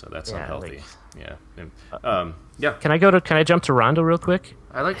 So that's unhealthy. Yeah. Can I jump to Rondo real quick?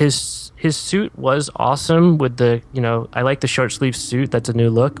 I like his suit was awesome with the, I like the short sleeve suit. That's a new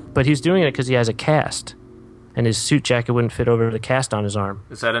look, but he's doing it because he has a cast, and his suit jacket wouldn't fit over the cast on his arm.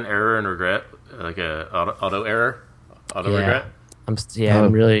 Is that an error and regret? Like a auto error? Regret? I'm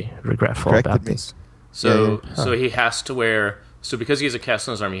really regretful about this. So he has to wear, because he has a cast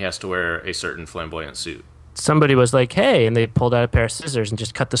on his arm, he has to wear a certain flamboyant suit. Somebody was like, hey, and they pulled out a pair of scissors and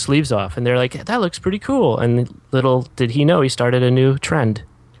just cut the sleeves off. And they're like, that looks pretty cool. And little did he know he started a new trend.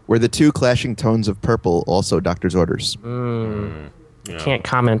 Were the 2 clashing tones of purple also doctor's orders? Yeah, Can't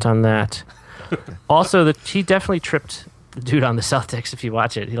comment on that. Also, he definitely tripped the dude on the Celtics. If you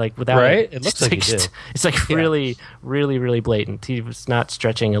watch it, he without Right? It looks like he did. It's really, really, really blatant. He was not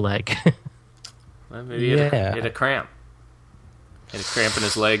stretching a leg. Well, maybe he had a cramp. He had a cramp in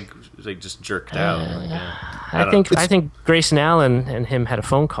his leg, just jerked out. I think Grayson Allen and him had a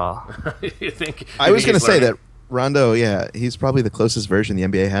phone call. I was going to say that Rondo, he's probably the closest version the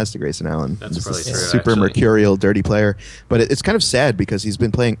NBA has to Grayson Allen. That's probably true. Super mercurial, dirty player. But it's kind of sad because he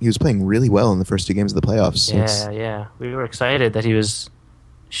was playing really well in the first 2 games of the playoffs. Yeah. We were excited that he was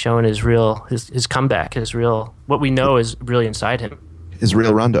showing his comeback, what we know is really inside him. His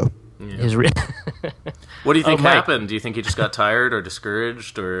real Rondo. His real. What do you think happened? Do you think he just got tired or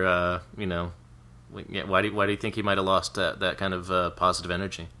discouraged, or why do you think he might have lost that kind of positive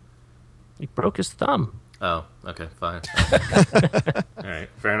energy? He broke his thumb. Oh, okay, fine. All right,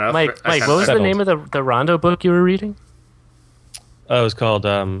 fair enough. Mike, what was the name of the Rondo book you were reading? Oh, it was called.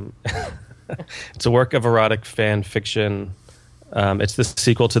 It's a work of erotic fan fiction. It's the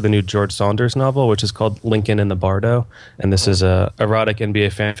sequel to the new George Saunders novel, which is called Lincoln in the Bardo, and this is a erotic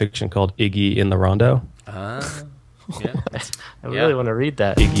NBA fan fiction called Iggy in the Rondo. Yeah. I really want to read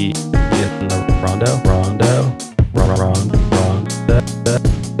that. Iggy in the Rondo.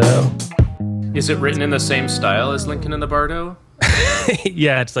 Is it written in the same style as Lincoln in the Bardo?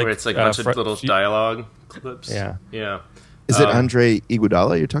 Yeah, it's like where it's like a bunch of little dialogue clips. Yeah. Is it Andre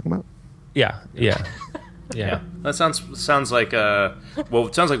Iguodala you're talking about? Yeah. Yeah, that sounds like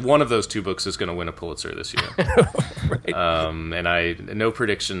it sounds like one of those 2 books is going to win a Pulitzer this year. Right. And no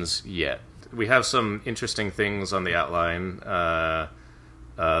predictions yet. We have some interesting things on the outline.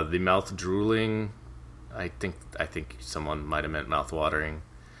 The mouth drooling. I think someone might have meant mouth watering.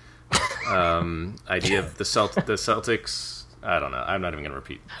 Idea of the Celtics. I don't know. I'm not even going to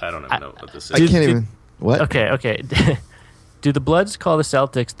repeat. I don't even know what this is. I can't even. What? Okay. Do the Bloods call the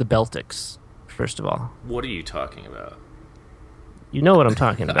Celtics the Beltics? First of all, what are you talking about? You know what I'm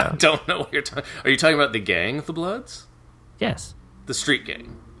talking about. I don't know what you're talking. Are you talking about the gang, the Bloods? Yes. The street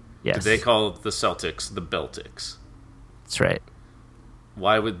gang. Yes. Do they call the Celtics the Beltics? That's right.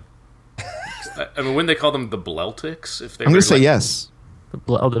 Why would? I mean, wouldn't they call them the Bleltics? If they I'm going to say yes.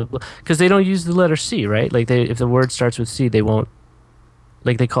 Because they don't use the letter C, right? Like if the word starts with C, they won't.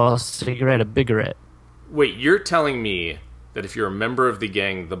 Like they call a cigarette a bigarette. Wait, you're telling me that if you're a member of the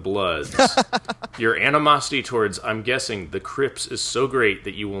gang, the Bloods, your animosity towards, I'm guessing, the Crips is so great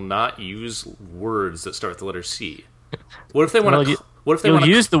that you will not use words that start with the letter C. What if they want to? What if they want to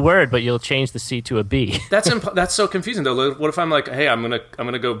use the word, but you'll change the C to a B? That's so confusing though. What if I'm like, hey, I'm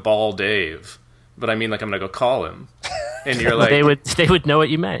gonna go ball Dave, but I mean like I'm gonna go call him, and you're like, they would know what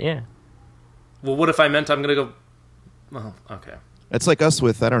you meant, yeah. Well, what if I meant I'm gonna go? Oh, okay. It's like us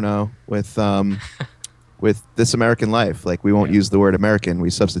with with This American Life. Like we won't use the word American.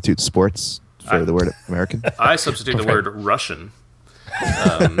 We substitute sports for the word American. I substitute the word Russian.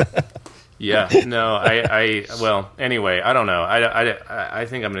 Yeah, no, well, anyway, I don't know. I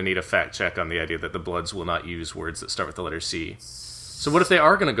think I'm going to need a fact check on the idea that the Bloods will not use words that start with the letter C. So what if they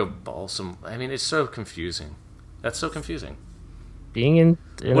are going to go ball some? I mean, it's so confusing. That's so confusing. Being in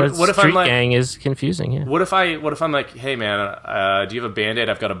a street gang is confusing, yeah. What if I'm like, hey man, do you have a Band-Aid?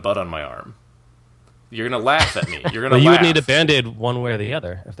 I've got a butt on my arm. You're going to laugh at me. You're going to laugh. You would need a Band-Aid one way or the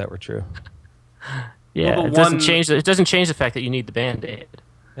other if that were true. Yeah, well, it doesn't change the fact that you need the Band-Aid.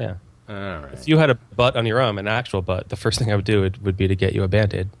 Yeah. All right. If you had a butt on your arm, an actual butt, the first thing I would do would be to get you a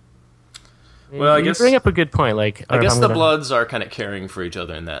Band-Aid. Well, you bring up a good point. Like, I guess the Bloods are kind of caring for each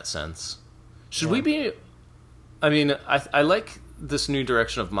other in that sense. Should we be? I mean, I like this new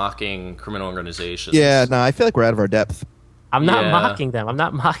direction of mocking criminal organizations. Yeah, no, I feel like we're out of our depth. I'm not mocking them. I'm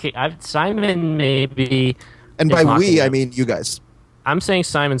not mocking. Simon maybe. And by we, I mean you guys. I'm saying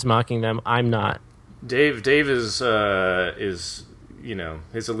Simon's mocking them. I'm not. Dave is his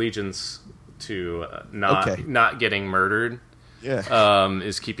allegiance to not getting murdered. Yeah.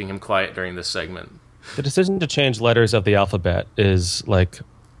 Is keeping him quiet during this segment. The decision to change letters of the alphabet is like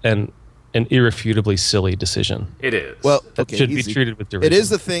an irrefutably silly decision. It is. Well, that should be treated with derision. It is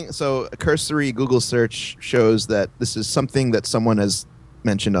the thing. So a cursory Google search shows that this is something that someone has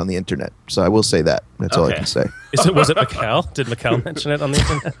mentioned on the internet. So I will say that. That's all I can say. Was it Mikal? Did Mikal mention it on the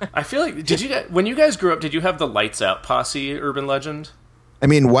internet? I feel like when you guys grew up, did you have the Lights Out Posse urban legend? I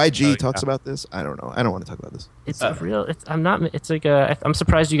mean, YG talks about this. I don't know. I don't want to talk about this. It's real. I'm not. It's like I'm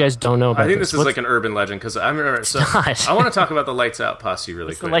surprised you guys don't know about. I think this is like an urban legend because I remember. So I want to talk about the Lights Out Posse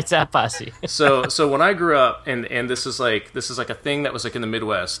really quick. The Lights Out Posse. So when I grew up, and this is like a thing that was like in the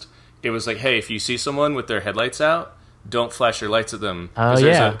Midwest. It was like, hey, if you see someone with their headlights out, don't flash your lights at them. Oh,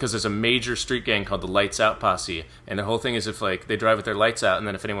 yeah. Because there's a major street gang called the Lights Out Posse, and the whole thing is if like they drive with their lights out, and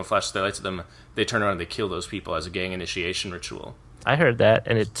then if anyone flashes their lights at them, they turn around and they kill those people as a gang initiation ritual. I heard that,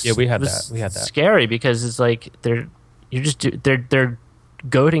 and it's Yeah, we had was that. We had that. Scary because it's like they're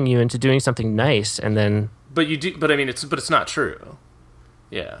goading you into doing something nice, and then But you do. But I mean, it's not true.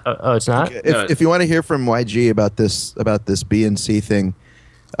 Yeah. it's not. If you want to hear from YG about this BNC thing,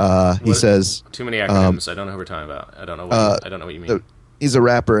 he says Too many acronyms. I don't know who we're talking about. I don't know. I don't know what you mean. he's a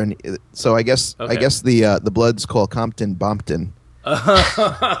rapper, and so I guess the Bloods call Compton Bompton.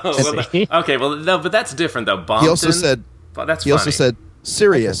 Okay, well, no, but that's different though. Bompton. He also said. Well, that's He also funny. said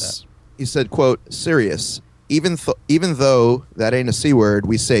serious. He said, "quote serious. Even though that ain't a C word,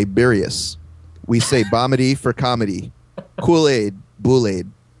 we say burious. We say bomity for comedy. Kool-Aid, Bool-Aid.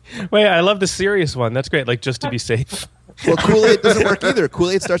 Wait, I love the serious one. That's great. Like, just to be safe. Well, Kool-Aid doesn't work either.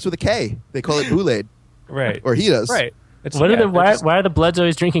 Kool-Aid starts with a K. They call it Bool-Aid, Right. or he does. Right. It's, What are the they're just- why are the Bloods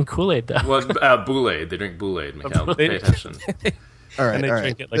always drinking Kool-Aid though? Well, Bool-Aid. They drink Bool-Aid, Mikhail. Pay attention. All right, and they all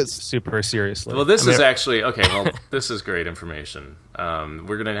drink right. it like super seriously. Well, this is actually okay. Well, this is great information.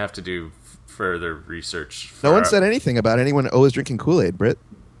 We're gonna have to do further research. For No one said anything about anyone always drinking Kool-Aid, Britt.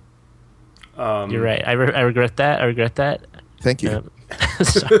 You're right. I regret that. I regret that. Thank you.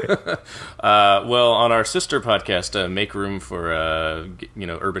 Sorry. Well, on our sister podcast, Make Room for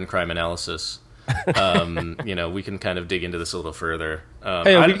Urban Crime Analysis. We can kind of dig into this a little further.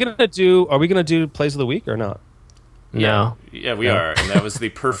 hey, are we gonna do plays of the week or not? No. Yeah, we are, and that was the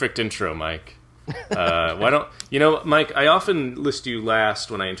perfect intro, Mike. Why don't Mike? I often list you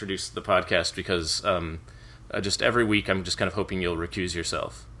last when I introduce the podcast because just every week I'm just kind of hoping you'll recuse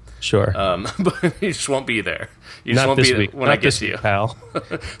yourself. Sure. But you just won't be there. You just not won't this be week. when not I get this to you. week, pal.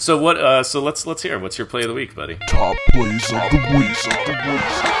 So what? So let's hear. What's your play of the week, buddy? Top plays of the week.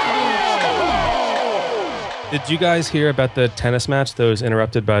 Did you guys hear about the tennis match that was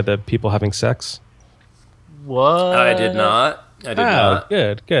interrupted by the people having sex? What? I did not.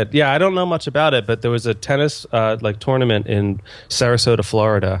 Good. Yeah, I don't know much about it, but there was a tennis tournament in Sarasota,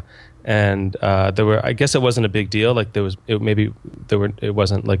 Florida, and there were. I guess it wasn't a big deal. Like it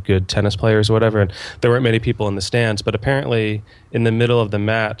wasn't like good tennis players or whatever, and there weren't many people in the stands. But apparently, in the middle of the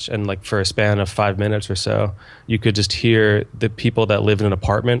match, and like for a span of 5 minutes or so, you could just hear the people that lived in an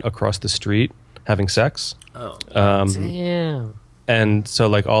apartment across the street having sex. Oh, Damn. And so,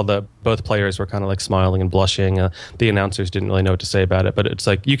 like, both players were kind of like smiling and blushing. The announcers didn't really know what to say about it, but it's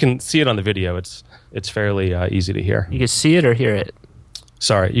like you can see it on the video. It's fairly easy to hear. You can see it or hear it.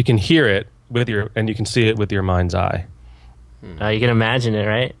 Sorry, you can hear it and you can see it with your mind's eye. You can imagine it,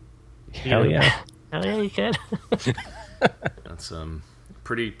 right? Hell yeah! Hell yeah, you can. that's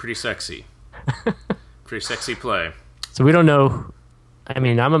pretty sexy. Pretty sexy play. So we don't know. I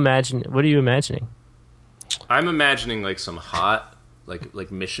mean, I'm imagining. What are you imagining? I'm imagining like some hot,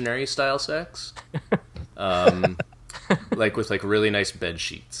 like missionary style sex, like with like really nice bed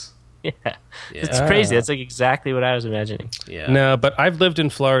sheets. Yeah. Yeah. It's crazy. That's like exactly what I was imagining. Yeah. No, but I've lived in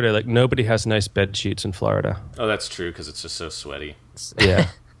Florida. Like, nobody has nice bed sheets in Florida. Oh, that's true because it's just so sweaty. Yeah.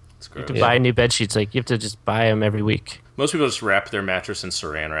 It's gross. To buy new bed sheets, like you have to just buy them every week. Most people just wrap their mattress in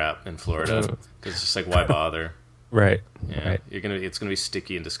Saran wrap in Florida because it's just like why bother? Right. Yeah. Right. It's gonna be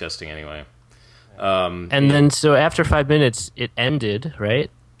sticky and disgusting anyway. And then, so after 5 minutes, it ended, right?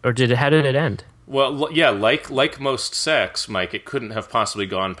 Or how did it end? Well, yeah, like most sex, Mike, it couldn't have possibly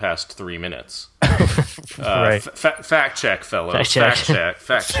gone past 3 minutes. Right. Fact check, fellows. Fact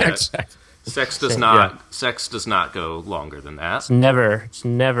Fact check. Sex does not go longer than that. It's never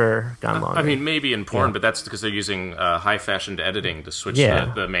gone longer. I mean, maybe in porn, but that's because they're using high-fashioned editing to switch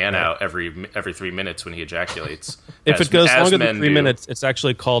the man out every 3 minutes when he ejaculates. If it goes longer than 3 do. minutes, it's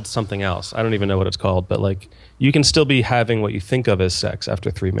actually called something else. I don't even know what it's called, but like you can still be having what you think of as sex after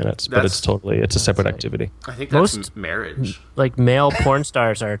 3 minutes, but it's a separate activity. I think that's Most- marriage. like male porn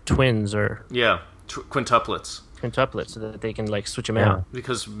stars are twins or Yeah, quintuplets. quintuplets, so that they can like switch them out.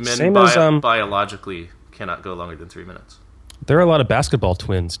 Because men Same as, biologically cannot go longer than 3 minutes. There are a lot of basketball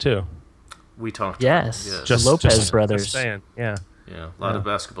twins too. We talked. Yes. Yes. Just- Lopez brothers. Just saying. Yeah. Yeah, a lot of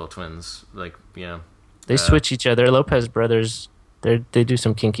basketball twins. Like, yeah. They switch each other. Lopez brothers, they do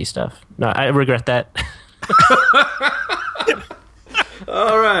some kinky stuff. No, I regret that.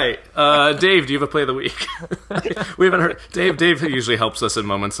 All right, Dave, do you have a play of the week? We haven't heard Dave. Dave usually helps us in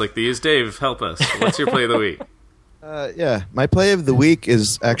moments like these. Dave, help us. What's your play of the week? Yeah, my play of the week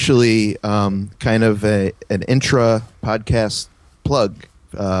is actually kind of an intra podcast plug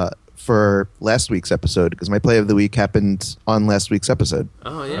for last week's episode, because my play of the week happened on last week's episode.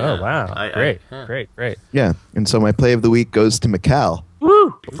 Oh yeah. Oh wow. Great. Yeah, and so my play of the week goes to Macau.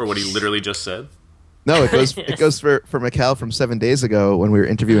 Woo! For what he literally just said. No, it goes for Mikal from 7 days ago when we were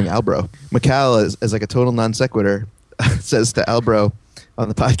interviewing Albro. Mikal, as like a total non sequitur, says to Albro on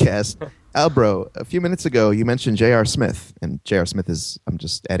the podcast, Albro, a few minutes ago you mentioned J.R. Smith, and J.R. Smith is, I'm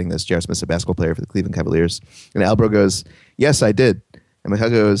just adding this, J.R. Smith's a basketball player for the Cleveland Cavaliers, and Albro goes, yes, I did, and Mikal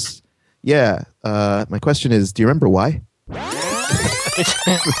goes, yeah, my question is, do you remember why?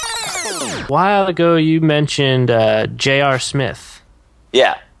 A while ago, you mentioned J.R. Smith.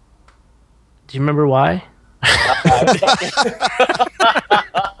 Yeah. Do you remember why?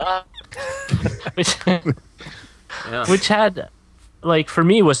 Which had, like, for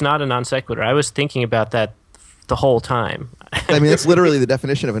me, was not a non sequitur. I was thinking about that the whole time. I mean, that's literally the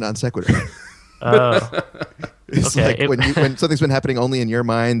definition of a non sequitur. It's okay. like when something's been happening only in your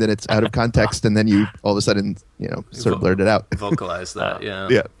mind and it's out of context, and then you all of a sudden, sort of blurt it out. Vocalize that, yeah.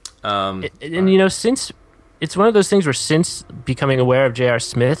 Yeah. And since it's one of those things where since becoming aware of J.R.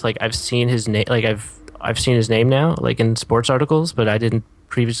 Smith, like I've seen his name, like I've seen his name now, like in sports articles, but I didn't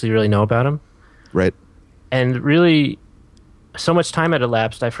previously really know about him. Right. And really, so much time had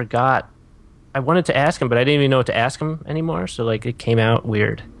elapsed, I forgot. I wanted to ask him, but I didn't even know what to ask him anymore. So like it came out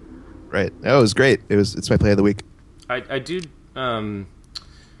weird. Right. Oh, it was great. It's my play of the week. I do. All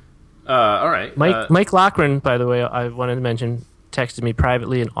right. Mike Loughran, by the way, I wanted to mention, texted me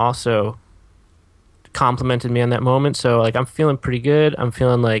privately and also complimented me on that moment. So like I'm feeling pretty good. I'm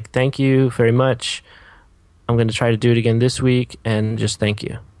feeling like thank you very much. I'm going to try to do it again this week and just thank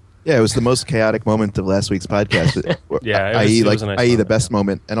you. Yeah, it was the most chaotic moment of last week's podcast. Yeah, i.e. it was a nice the moment, best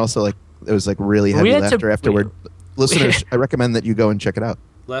moment, and also like it was like really heavy laughter afterward. Listeners, I recommend that you go and check it out.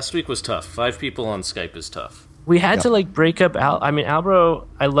 Last week was tough. 5 people on Skype is tough. We had to like break up Albro,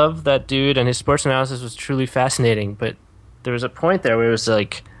 I love that dude and his sports analysis was truly fascinating, but there was a point there where it was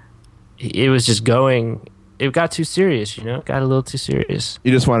like it was just going, it got too serious, it got a little too serious.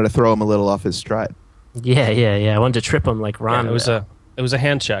 You just wanted to throw him a little off his stride. Yeah. I wanted to trip him like Ron. Yeah, it was a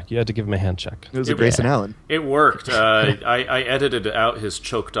hand check. You had to give him a hand check. It was a Grayson Allen. It worked. I edited out his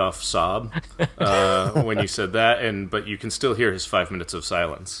choked off sob when you said that, but you can still hear his 5 minutes of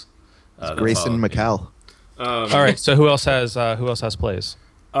silence. Grayson Mikal. All right. So who else has plays?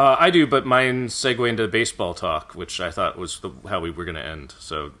 I do, but mine segue into baseball talk, which I thought was how we were going to end.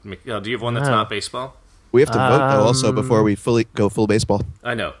 So, do you have one that's not baseball? We have to vote though also before we go full baseball.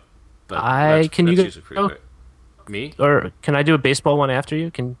 I know. But that's usually pretty quick. Me? Or can I do a baseball one after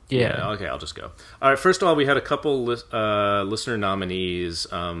you? Yeah. Okay, I'll just go. All right, first of all, we had a couple listener nominees,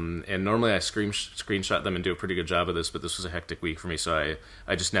 and normally I screenshot them and do a pretty good job of this, but this was a hectic week for me, so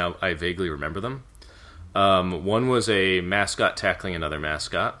I vaguely remember them. One was a mascot tackling another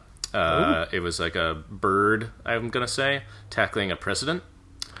mascot. It was like a bird, I'm going to say, tackling a president.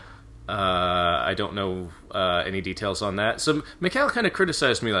 I don't know any details on that. So Mikal kind of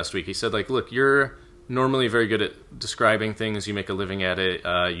criticized me last week. He said, like, look, you're normally very good at describing things. You make a living at it.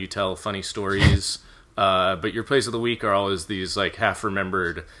 You tell funny stories. But your plays of the week are always these like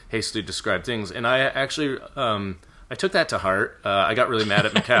half-remembered, hastily described things. And I actually I took that to heart. I got really mad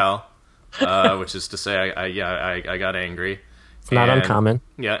at Mikal, which is to say I got angry. It's not uncommon.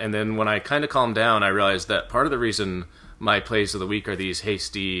 Yeah, and then when I kind of calmed down, I realized that part of the reason my plays of the week are these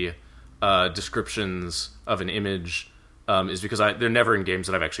hasty descriptions of an image is because they're never in games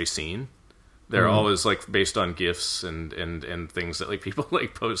that I've actually seen. They're always like based on GIFs and things that like people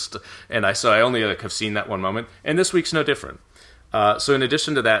like post, and I only like have seen that one moment. And this week's no different. So in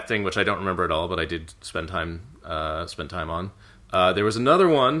addition to that thing, which I don't remember at all, but I did spend time on, there was another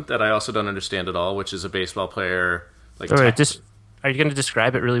one that I also don't understand at all, which is a baseball player. Like, are you going to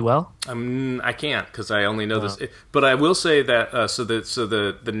describe it really well? I can't because I only know this. But I will say that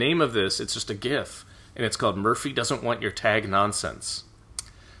the name of this, it's just a GIF, and it's called Murphy Doesn't Want Your Tag Nonsense.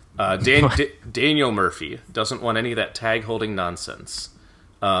 Daniel Murphy doesn't want any of that tag holding nonsense,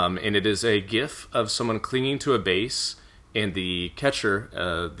 and it is a GIF of someone clinging to a base, and the catcher,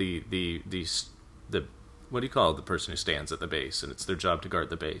 the what do you call the person who stands at the base, and it's their job to guard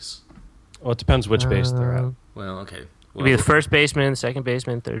the base. Well, it depends which base they're at. Well, okay. It'd be the first baseman, second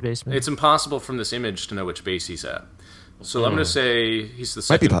baseman, third baseman. It's impossible from this image to know which base he's at. So I'm going to say he's the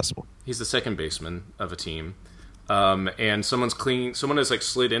second. Might be possible. He's the second baseman of a team. And someone has like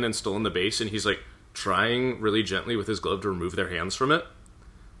slid in and stolen the base, and he's like trying really gently with his glove to remove their hands from it.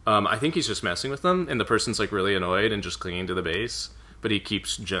 I think he's just messing with them, and the person's like really annoyed and just clinging to the base, but he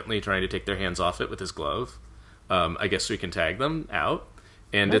keeps gently trying to take their hands off it with his glove. I guess so he can tag them out,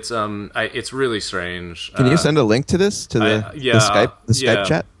 and it's really strange. Can you send a link to this to the Skype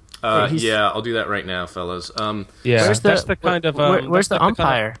chat? Yeah, I'll do that right now, fellas. That's the kind of where's the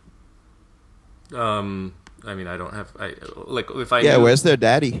umpire? I mean, I don't have. If I Yeah, knew, where's their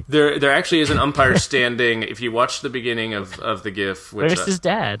daddy? there actually is an umpire standing. If you watch the beginning of the GIF, which Where's his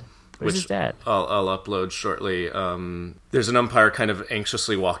dad? Where's his dad? I'll upload shortly. There's an umpire kind of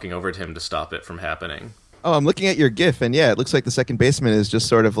anxiously walking over to him to stop it from happening. Oh, I'm looking at your GIF, and yeah, it looks like the second baseman is just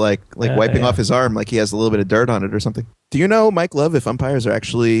sort of like wiping off his arm, like he has a little bit of dirt on it or something. Do you know, Mike Love, if umpires are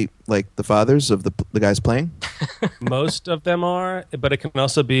actually like the fathers of the guys playing? Most of them are, but it can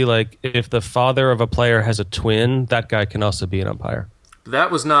also be like if the father of a player has a twin, that guy can also be an umpire. That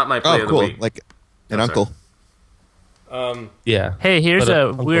was not my play Oh, of cool. the week. Like an I'm uncle. Yeah. Hey, here's But a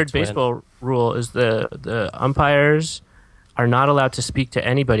uncle weird twin. baseball rule: is the umpires are not allowed to speak to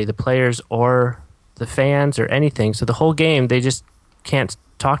anybody, the players or the fans or anything. So the whole game, they just can't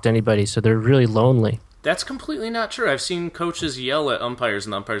talk to anybody. So they're really lonely. That's completely not true. I've seen coaches yell at umpires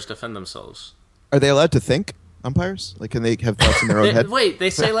and umpires defend themselves. Are they allowed to think, umpires? Like, can they have thoughts in their own head? Wait,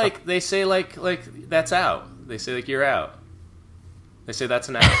 they say like that's out. They say like you're out. They say that's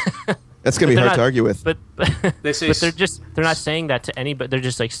an out. That's going to be They're hard to not- argue with. But They say but they're not saying that to anybody. They're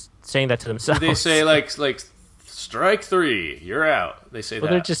just like saying that to themselves. they say like strike 3, you're out. They say Well,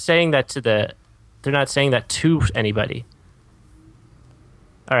 that. they're just saying that to the. They're not saying that to anybody.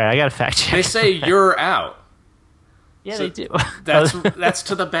 All right, I got to fact check. They say you're out. Yeah, so they do. That's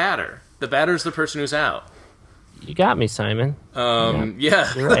to the batter. The batter's the person who's out. You got me, Simon.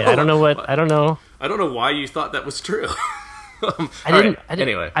 Yeah. You're right. I don't know what. I don't know. I don't know why you thought that was true. Anyway, I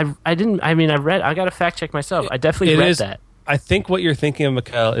didn't. I mean, I read. I got to fact check myself. I definitely read that. I think what you're thinking of,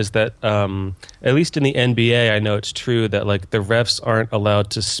 Mikhail, is that at least in the NBA, I know it's true that like the refs aren't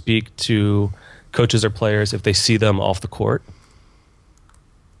allowed to speak to coaches or players if they see them off the court.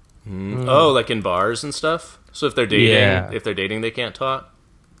 Oh, like in bars and stuff. So if they're dating, they can't talk.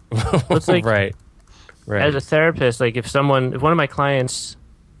 It's like right. as a therapist, like if one of my clients,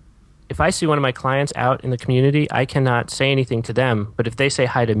 if I see one of my clients out in the community, I cannot say anything to them. But if they say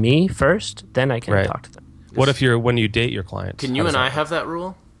hi to me first, then I can Right. talk to them. What if when you date your clients? Can you and I have that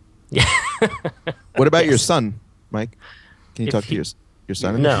rule? What about your son, Mike? Can you If talk to he- your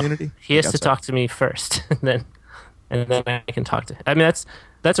son in the No, community? he has Like to outside? talk to me first, and then I can talk to him. I mean,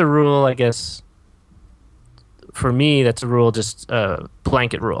 that's a rule, I guess. For me, that's a rule, just a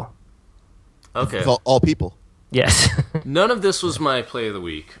blanket rule. Okay. With all people. Yes. None of this was my play of the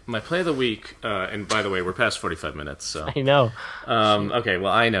week. My play of the week, and by the way, we're past 45 minutes, so. I know. Okay,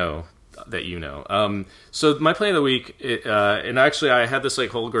 well, I know that you know. So my play of the week, and actually I had this like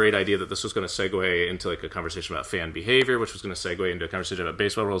whole great idea that this was going to segue into like a conversation about fan behavior, which was going to segue into a conversation about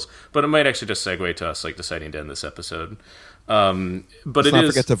baseball rules, but it might actually just segue to us like deciding to end this episode. But Let's it not is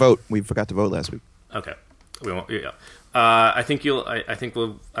forget to vote. We forgot to vote last week. okay. We won't. Yeah. I think you'll. I think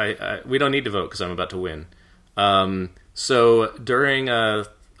we'll. We don't need to vote because I'm about to win. So during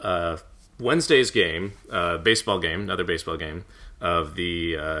Wednesday's game, baseball game, another baseball game of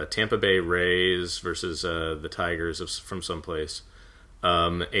the Tampa Bay Rays versus the Tigers from someplace,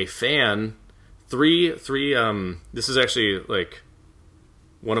 a fan, three. This is actually like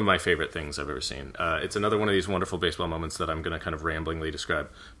one of my favorite things I've ever seen. It's another one of these wonderful baseball moments that I'm going to kind of ramblingly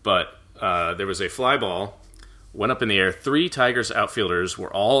describe. But there was a fly ball, went up in the air. 3 Tigers outfielders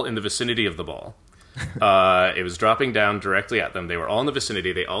were all in the vicinity of the ball. It was dropping down directly at them. They were all in the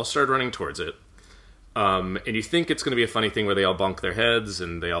vicinity. They all started running towards it. And you think it's going to be a funny thing where they all bonk their heads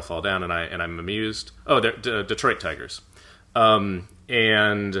and they all fall down, and I'm amused. Oh, they're Detroit Tigers.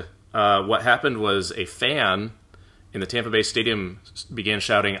 And what happened was a fan in the Tampa Bay Stadium began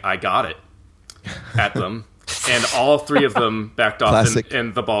shouting, "I got it," at them. And all 3 of them backed off, Classic.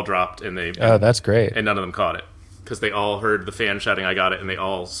 and the ball dropped, and Oh, that's great. and none of them caught it because they all heard the fan shouting, "I got it," and they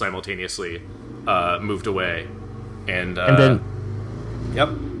all simultaneously moved away. And And yep,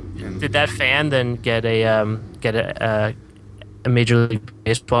 did that fan then get a Major League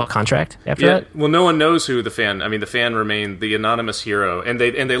Baseball contract after yeah. that? Well, no one knows who the fan. I mean, the fan remained the anonymous hero, and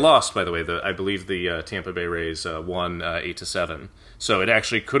they lost. By the way, I believe the Tampa Bay Rays won 8-7. So it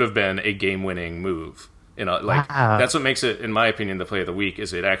actually could have been a game-winning move. Like Wow. that's what makes it, in my opinion, the play of the week.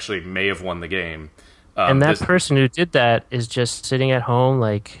 Is it actually may have won the game. And that this- person who did that is just sitting at home,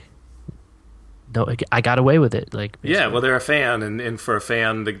 like, no, I got away with it. Like, Yeah, basically. well, they're a fan, and for a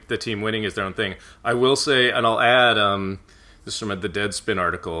fan, the team winning is their own thing. I will say, and I'll add, this is from the Deadspin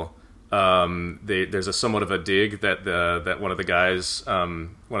article. There's a somewhat of a dig that one of the guys,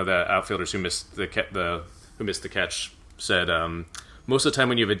 one of the outfielders who missed the catch said, most of the time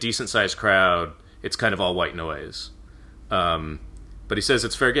when you have a decent sized crowd, it's kind of all white noise. But he says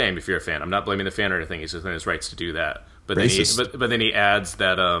it's fair game if you're a fan. I'm not blaming the fan or anything. He's within his rights to do that. But Racist. then he adds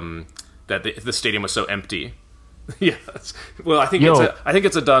that that the stadium was so empty Yeah. Well, I think Yo.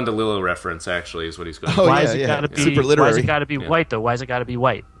 it's a Don DeLillo reference. Actually, is what he's going. Oh, Why yeah, is it yeah. gotta be? Super Why is literary. it gotta be white though? Why is it gotta be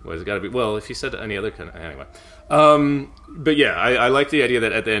white? Why has it got to be? Well, if he said any other kind of anyway. But yeah, I like the idea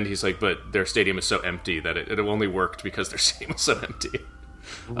that at the end he's like, but their stadium is so empty that it only worked because their stadium was so empty.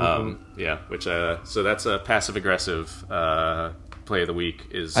 Yeah, which so that's a passive aggressive play of the week.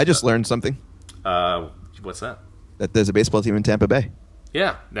 Is I just learned something, what's that? that there's a baseball team in Tampa Bay.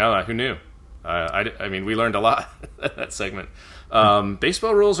 Yeah, no, who knew? I mean, we learned a lot that segment.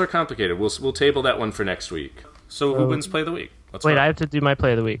 Baseball rules are complicated. We'll table that one for next week. So who wins play of the week? Let's Wait, vote. I have to do my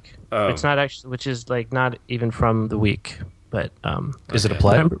play of the week. Oh. It's not actually, which is like not even from the week, but Is it a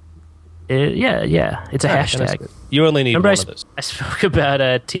play? remember, yeah, it's a hashtag. You only need Remember, one of those. I spoke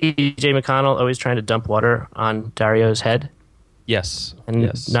about T.J. McConnell always trying to dump water on Dario's head Yes. and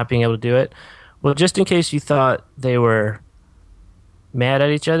yes. not being able to do it. Well, just in case you thought they were mad at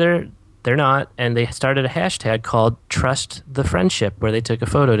each other, they're not, and they started a hashtag called Trust the Friendship, where they took a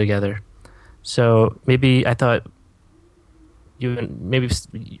photo together. So maybe I thought maybe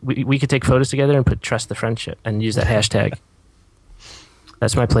we could take photos together and put Trust the Friendship and use that hashtag.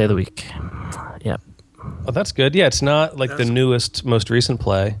 That's my play of the week. Yep. Oh, that's good. Yeah, it's not like the newest, most recent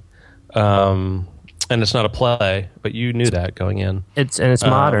play, and it's not a play, but you knew that going in. It's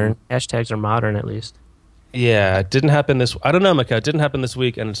modern. Hashtags are modern, at least. Yeah, it didn't happen this. I don't know, Micah. It didn't happen this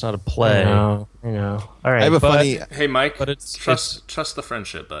week, and it's not a play. I know. All right. I have a but- funny. Hey, Mike, But it's- trust the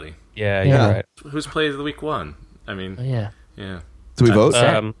friendship, buddy. Yeah, Yeah. you're right. Who's play of the week one? I mean, Yeah. yeah. Do we vote?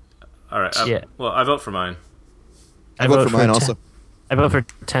 All right. Yeah. Well, I vote for mine. I vote for mine also. I vote for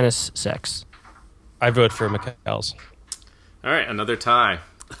tennis sex. I vote for Mikhail's. All right, another tie.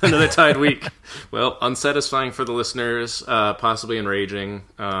 Another tied week. Well, unsatisfying for the listeners, possibly enraging.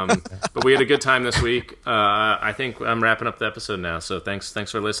 But we had a good time this week. I think I'm wrapping up the episode now. So thanks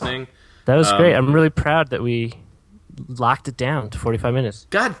for listening. That was great. I'm really proud that we locked it down to 45 minutes.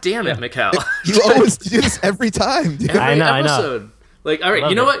 God damn it, Mikhail. You always do this every time, dude. Every I know. episode. Like, all right,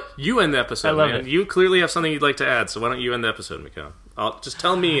 love you know it. what? You end the episode, I love man. it. You clearly have something you'd like to add. So why don't you end the episode, Mikhail? Just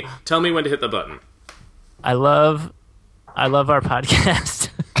tell me when to hit the button. I love our podcast.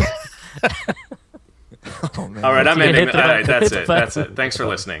 Oh, man. All right, I'm You ending. hit the All right, button. that's Hit the it. That's button. it. Thanks for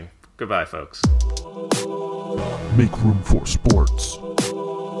listening. Goodbye, folks. Make room for sports.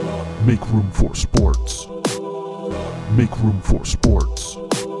 Make room for sports. Make room for sports.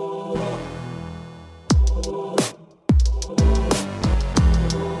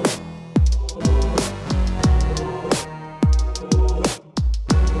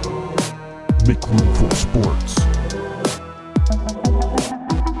 Make room for sports.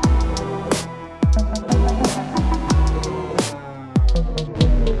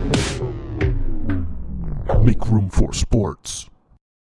 Make room for sports.